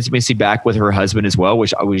 getting her intimacy back with her husband as well,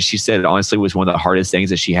 which she said honestly was one of the hardest things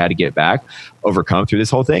that she had to get back, overcome through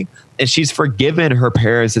this whole thing. And she's forgiven her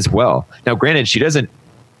parents as well. Now, granted, she doesn't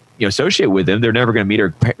associate with them. They're never going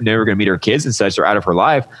to meet her kids and such. They're out of her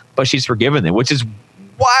life, but she's forgiven them, which is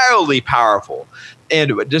wildly powerful.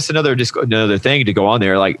 And just another thing to go on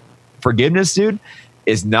there, like, forgiveness, dude,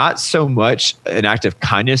 is not so much an act of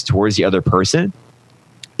kindness towards the other person.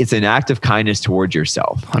 It's an act of kindness towards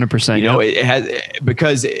yourself. 100%. It has,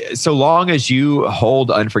 because so long as you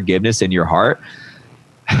hold unforgiveness in your heart,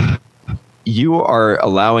 you are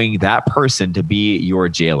allowing that person to be your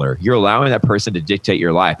jailer. You're allowing that person to dictate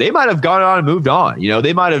your life. They might have gone on and moved on.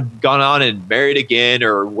 They might have gone on and married again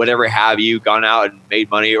or whatever have you, gone out and made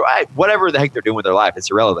money or whatever the heck they're doing with their life. It's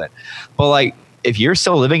irrelevant. But like, if you're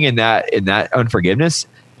still living in that unforgiveness,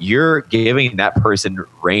 you're giving that person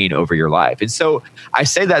reign over your life. And so I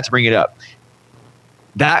say that to bring it up.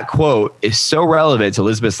 That quote is so relevant to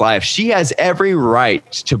Elizabeth's life. She has every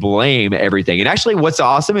right to blame everything. And actually, what's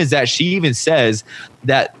awesome is that she even says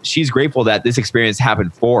that she's grateful that this experience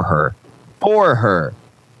happened for her.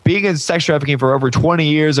 Being in sex trafficking for over 20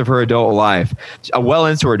 years of her adult life, well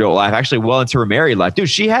into her adult life, actually well into her married life. Dude,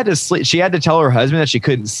 she had to sleep. She had to tell her husband that she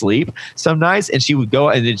couldn't sleep some nights, and she would go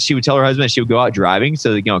and then she would tell her husband that she would go out driving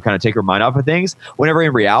so kind of take her mind off of things. Whenever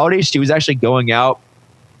in reality, she was actually going out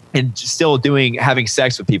and still having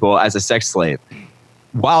sex with people as a sex slave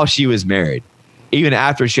while she was married, even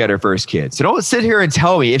after she had her first kid. So don't sit here and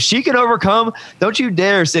tell me if she can overcome. Don't you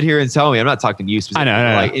dare sit here and tell me. I'm not talking to you specifically.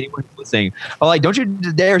 I know. Like anyone listening, but like, don't you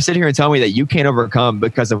dare sit here and tell me that you can't overcome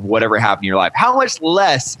because of whatever happened in your life. How much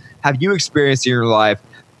less have you experienced in your life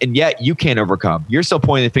and yet you can't overcome. You're still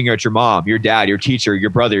pointing the finger at your mom, your dad, your teacher, your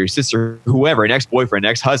brother, your sister, whoever, an ex-boyfriend,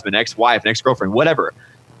 ex-husband, ex-wife, an ex-girlfriend, whatever.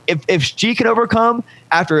 If she can overcome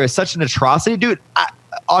after such an atrocity, dude,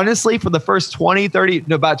 honestly, for the first 20 minutes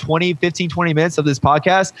of this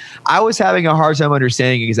podcast, I was having a hard time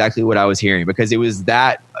understanding exactly what I was hearing because it was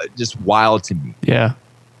that just wild to me. Yeah.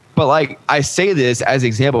 But like, I say this as an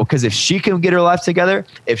example, because if she can get her life together,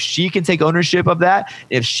 if she can take ownership of that,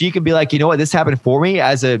 if she can be like, you know what, this happened for me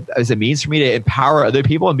as a means for me to empower other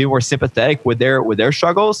people and be more sympathetic with their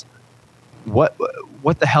struggles, what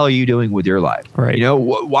the hell are you doing with your life? Right. You know,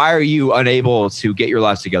 why are you unable to get your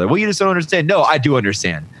life together? Well, you just don't understand. No, I do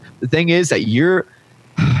understand. The thing is that you're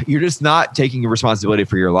just not taking responsibility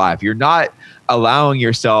for your life. You're not allowing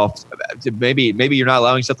yourself to maybe you're not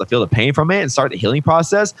allowing yourself to feel the pain from it and start the healing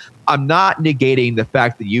process. I'm not negating the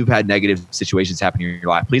fact that you've had negative situations happen in your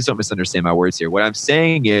life. Please don't misunderstand my words here. What I'm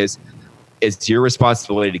saying is it's your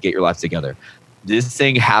responsibility to get your life together. This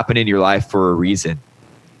thing happened in your life for a reason.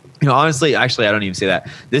 You know, honestly, actually, I don't even say that.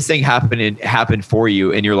 This thing happened for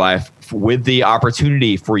you in your life with the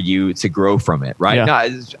opportunity for you to grow from it, right? Yeah.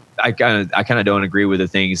 I kind of don't agree with the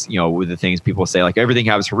things, with the things people say, like everything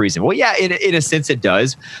happens for a reason. Well, yeah, in a sense it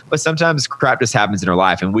does, but sometimes crap just happens in our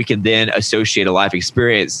life, and we can then associate a life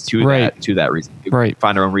experience to that reason. Right.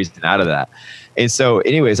 Find our own reason out of that. And so,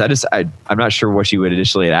 anyways, I'm not sure what you would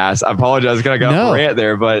initially ask. I apologize, I got off a rant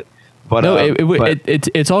there, but no,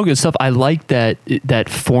 it's all good stuff. I like that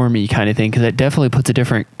for me kind of thing, because it definitely puts a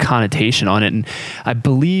different connotation on it. And I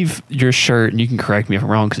believe your shirt, and you can correct me if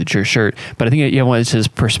I'm wrong because it's your shirt, but I think it says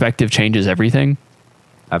perspective changes everything.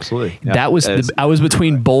 Absolutely. Yeah, I was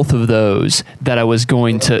between both of those that I was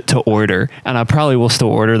going to order, and I probably will still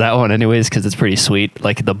order that one anyways because it's pretty sweet,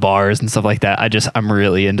 like the bars and stuff like that. I'm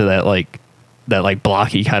really into that that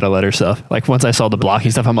blocky kind of letter stuff. Like once I saw the blocky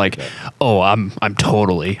stuff, I'm like, oh, I'm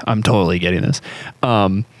totally getting this.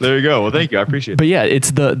 There you go. Well, thank you. I appreciate it. But yeah,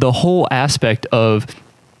 it's the whole aspect of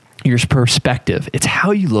your perspective. It's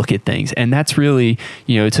how you look at things. And that's really,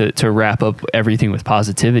 to wrap up everything with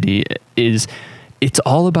positivity is it's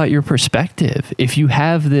all about your perspective. If you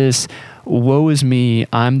have this, woe is me,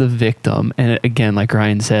 I'm the victim. And again, like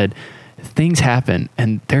Ryan said, things happen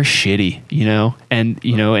and they're shitty,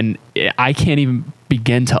 and I can't even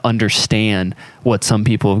begin to understand what some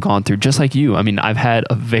people have gone through, just like you. I mean, I've had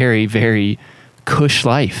a very, very cush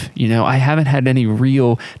life. I haven't had any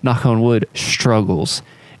real, knock on wood, struggles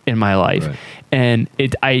in my life. Right. And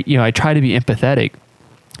I try to be empathetic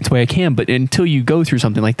the way I can, but until you go through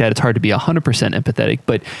something like that, it's hard to be 100%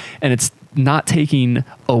 empathetic, and it's not taking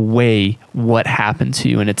away what happened to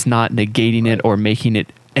you, and it's not negating it or making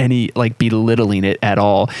it belittling it at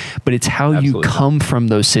all, but it's how you come from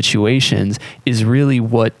those situations is really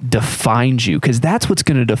what defines you, because that's what's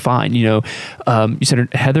going to define. You said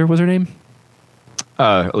Heather was her name?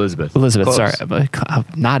 Elizabeth. Close. Sorry,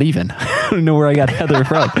 not even. I don't know where I got Heather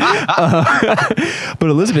from. But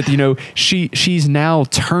Elizabeth, she's now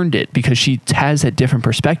turned it because she has that different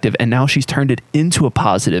perspective, and now she's turned it into a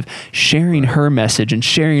positive, sharing her message and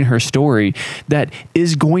sharing her story that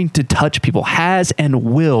is going to touch people, has and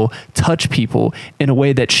will touch people in a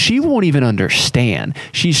way that she won't even understand.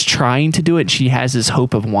 She's trying to do it. She has this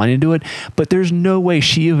hope of wanting to do it, but there's no way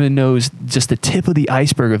she even knows just the tip of the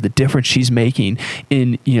iceberg of the difference she's making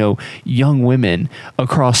in young women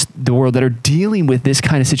across the world that are dealing with this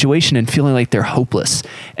kind of situation and feeling like they're hopeless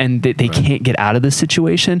and that they can't get out of this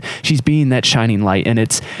situation. She's being that shining light, and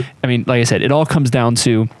like I said, it all comes down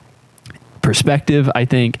to perspective, I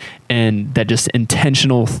think, and that just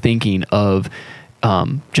intentional thinking of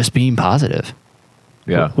just being positive.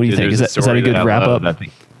 Yeah. What do you think? Is that a good wrap up?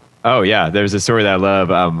 Oh yeah, there's a story that I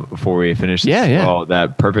love before we finish this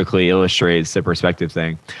that perfectly illustrates the perspective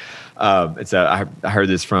thing. I heard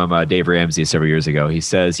this from Dave Ramsey several years ago. He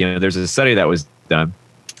says, there's a study that was done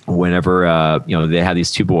whenever, they had these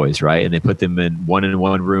two boys, right? And they put them in one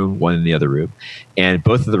room, one in the other room. And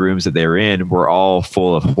both of the rooms that they were in were all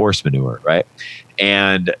full of horse manure, right?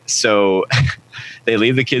 And so they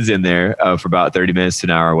leave the kids in there for about 30 minutes to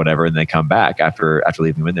an hour or whatever, and they come back after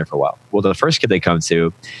leaving them in there for a while. Well, the first kid they come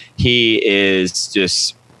to, he is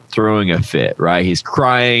just throwing a fit, right? He's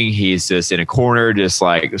crying. He's just in a corner, just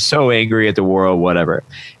like so angry at the world, whatever.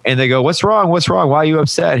 And they go, what's wrong? Why are you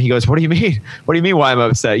upset? And he goes, what do you mean? What do you mean why I'm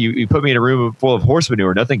upset? You put me in a room full of horse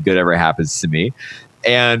manure. Nothing good ever happens to me.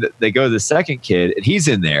 And they go to the second kid, and he's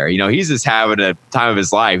in there. He's just having a time of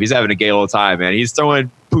his life. He's having a gay old time, man. He's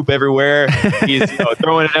throwing poop everywhere. He's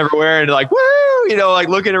throwing it everywhere and like, woo, like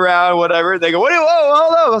looking around, whatever. They go,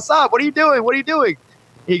 whoa, stop. What are you doing?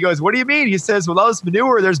 He goes, what do you mean? He says, with all this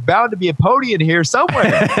manure, there's bound to be a pony in here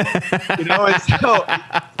somewhere. And so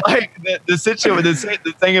like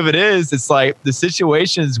the thing of it is, it's like the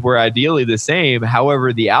situations were ideally the same.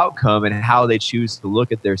 However, the outcome and how they choose to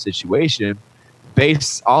look at their situation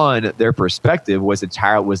based on their perspective was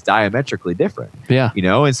diametrically different. Yeah.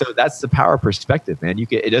 And so that's the power of perspective, man.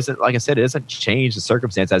 It doesn't, like I said, it doesn't change the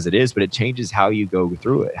circumstance as it is, but it changes how you go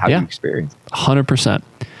through it, how you experience it. 100%.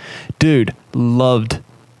 Dude, loved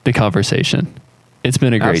the conversation. It's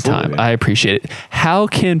been a great time. Man. I appreciate it. How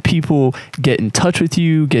can people get in touch with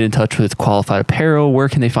you, get in touch with Qualified Apparel? Where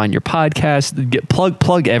can they find your podcast?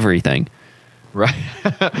 Plug everything. Right.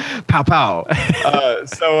 Pow, pow.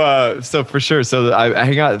 So for sure. So I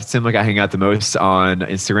hang out, it seems like I hang out the most on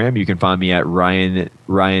Instagram. You can find me at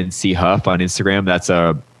Ryan C. Huff on Instagram. That's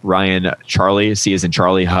Ryan Charlie, C as in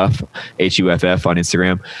Charlie, Huff, Huff on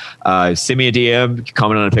Instagram. Send me a DM,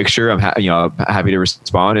 comment on a picture. I'm happy to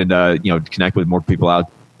respond and connect with more people out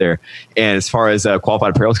there. And as far as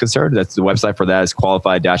Qualified Apparel is concerned, that's the website for that is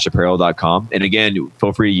qualified-apparel.com. And again,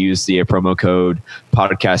 feel free to use the promo code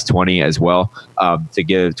podcast20 as well to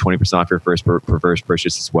get 20% off your first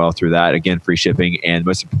purchase as well through that. Again, free shipping. And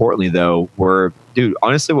most importantly, though,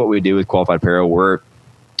 honestly, what we do with Qualified Apparel, we're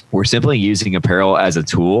simply using apparel as a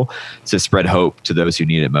tool to spread hope to those who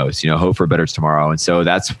need it most, hope for a better tomorrow. And so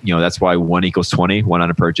that's why 1 equals 20, one on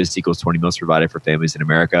a purchase equals 20 meals provided for families in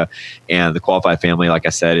America. And the Qualified family, like I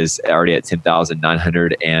said, is already at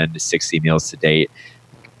 10,960 meals to date,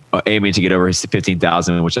 aiming to get over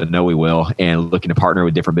 15,000, which I know we will, and looking to partner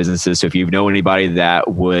with different businesses. So if you know anybody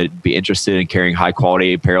that would be interested in carrying high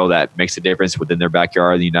quality apparel that makes a difference within their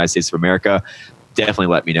backyard in the United States of America, definitely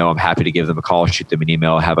let me know. I'm happy to give them a call, shoot them an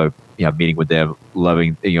email, have a meeting with them,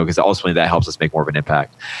 because ultimately that helps us make more of an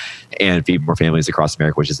impact and feed more families across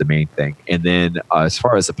America, which is the main thing. And then as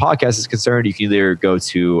far as the podcast is concerned, you can either go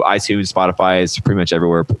to iTunes, Spotify, it's pretty much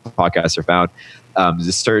everywhere podcasts are found.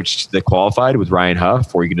 Just search The Qualified with Ryan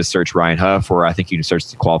Huff, or you can just search Ryan Huff, or I think you can search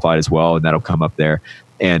The Qualified as well, and that'll come up there.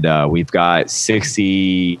 And we've got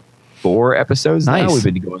 64 episodes now. We've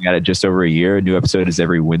been going at it just over a year. A new episode is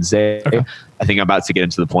every Wednesday. Okay. I think I'm about to get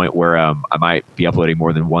into the point where I might be uploading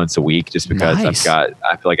more than once a week, just because I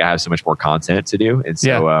feel like I have so much more content to do. And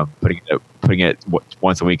so putting it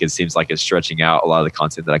once a week, it seems like it's stretching out a lot of the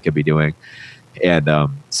content that I could be doing. And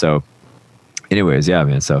so anyways, yeah,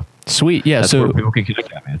 man. So sweet. Yeah. That's where people can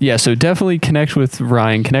connect at, man. Yeah. So definitely connect with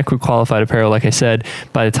Ryan, connect with Qualified Apparel. Like I said,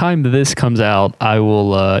 by the time that this comes out, I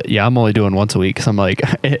will, I'm only doing once a week. Cause I'm like,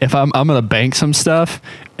 if I'm going to bank some stuff,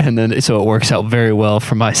 and then so it works out very well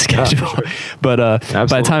for my schedule. Sure. But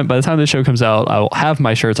by the time the show comes out, I will have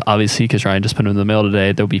my shirts, obviously, because Ryan just put them in the mail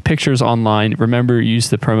today. There'll be pictures online. Remember, use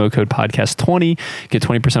the promo code podcast20, get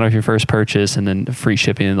 20% off your first purchase, and then free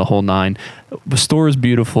shipping in the whole 9. The store is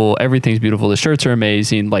beautiful. Everything's beautiful. The shirts are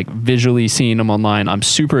amazing. Like visually seeing them online, I'm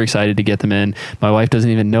super excited to get them in. My wife doesn't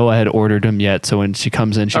even know I had ordered them yet. So when she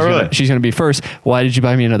comes in, she's going to be first, why did you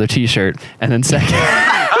buy me another t-shirt? And then second,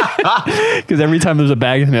 because every time there's a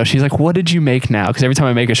bag in the mail, she's like, what did you make now? Because every time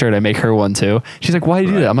I make a shirt, I make her one too. She's like, why do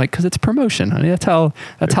you do that? I'm like, because it's promotion, honey. That's how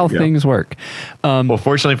things work. Well,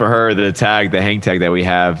 fortunately for her, the hang tag that we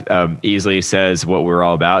have easily says what we're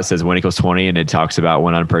all about. It says 1 equals 20, and it talks about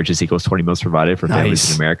one on purchase equals 20 meals provided for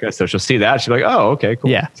families in America. So she'll see that. She'll be like, oh, okay,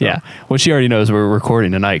 cool. Yeah, so. Yeah. Well, she already knows we're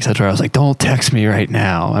recording tonight, etc. I was like, don't text me right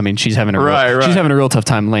now. I mean, she's having a real tough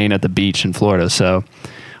time laying at the beach in Florida. So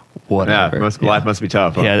whatever. Yeah, life must be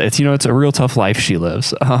tough. Huh? Yeah, it's a real tough life she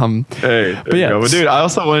lives. But yeah, well, dude, I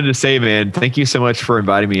also wanted to say, man, thank you so much for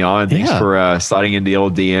inviting me on. Thanks for sliding into the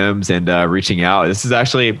old DMs and reaching out. This is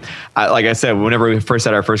actually, like I said, whenever we first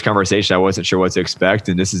had our first conversation, I wasn't sure what to expect,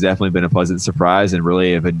 and this has definitely been a pleasant surprise, and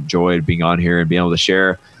really have enjoyed being on here and being able to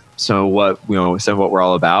share some of what we're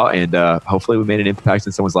all about, and hopefully we made an impact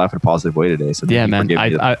in someone's life in a positive way today. So yeah, man,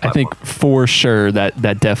 I think for sure that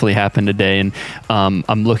definitely happened today, and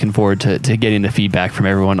I'm looking forward to getting the feedback from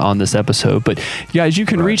everyone on this episode. But guys, you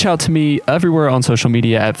can reach out to me everywhere on social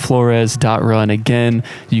media at flores.run. Again,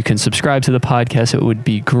 you can subscribe to the podcast. It would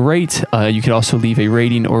be great. You can also leave a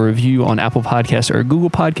rating or review on Apple Podcasts or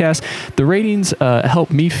Google Podcasts. The ratings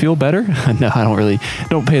help me feel better. No, I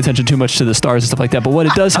don't pay attention too much to the stars and stuff like that, but what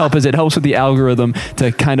it does help is it helps with the algorithm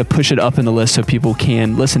to kind of push it up in the list so people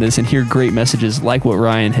can listen to this and hear great messages like what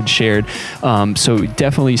Ryan had shared. So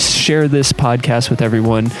definitely share this podcast with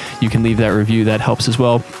everyone. You can leave that review. That helps as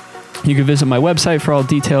well. You can visit my website for all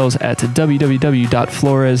details at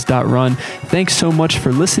www.flores.run. Thanks so much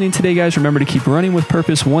for listening today, guys. Remember to keep running with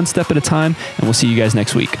purpose one step at a time, and we'll see you guys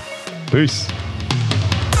next week. Peace.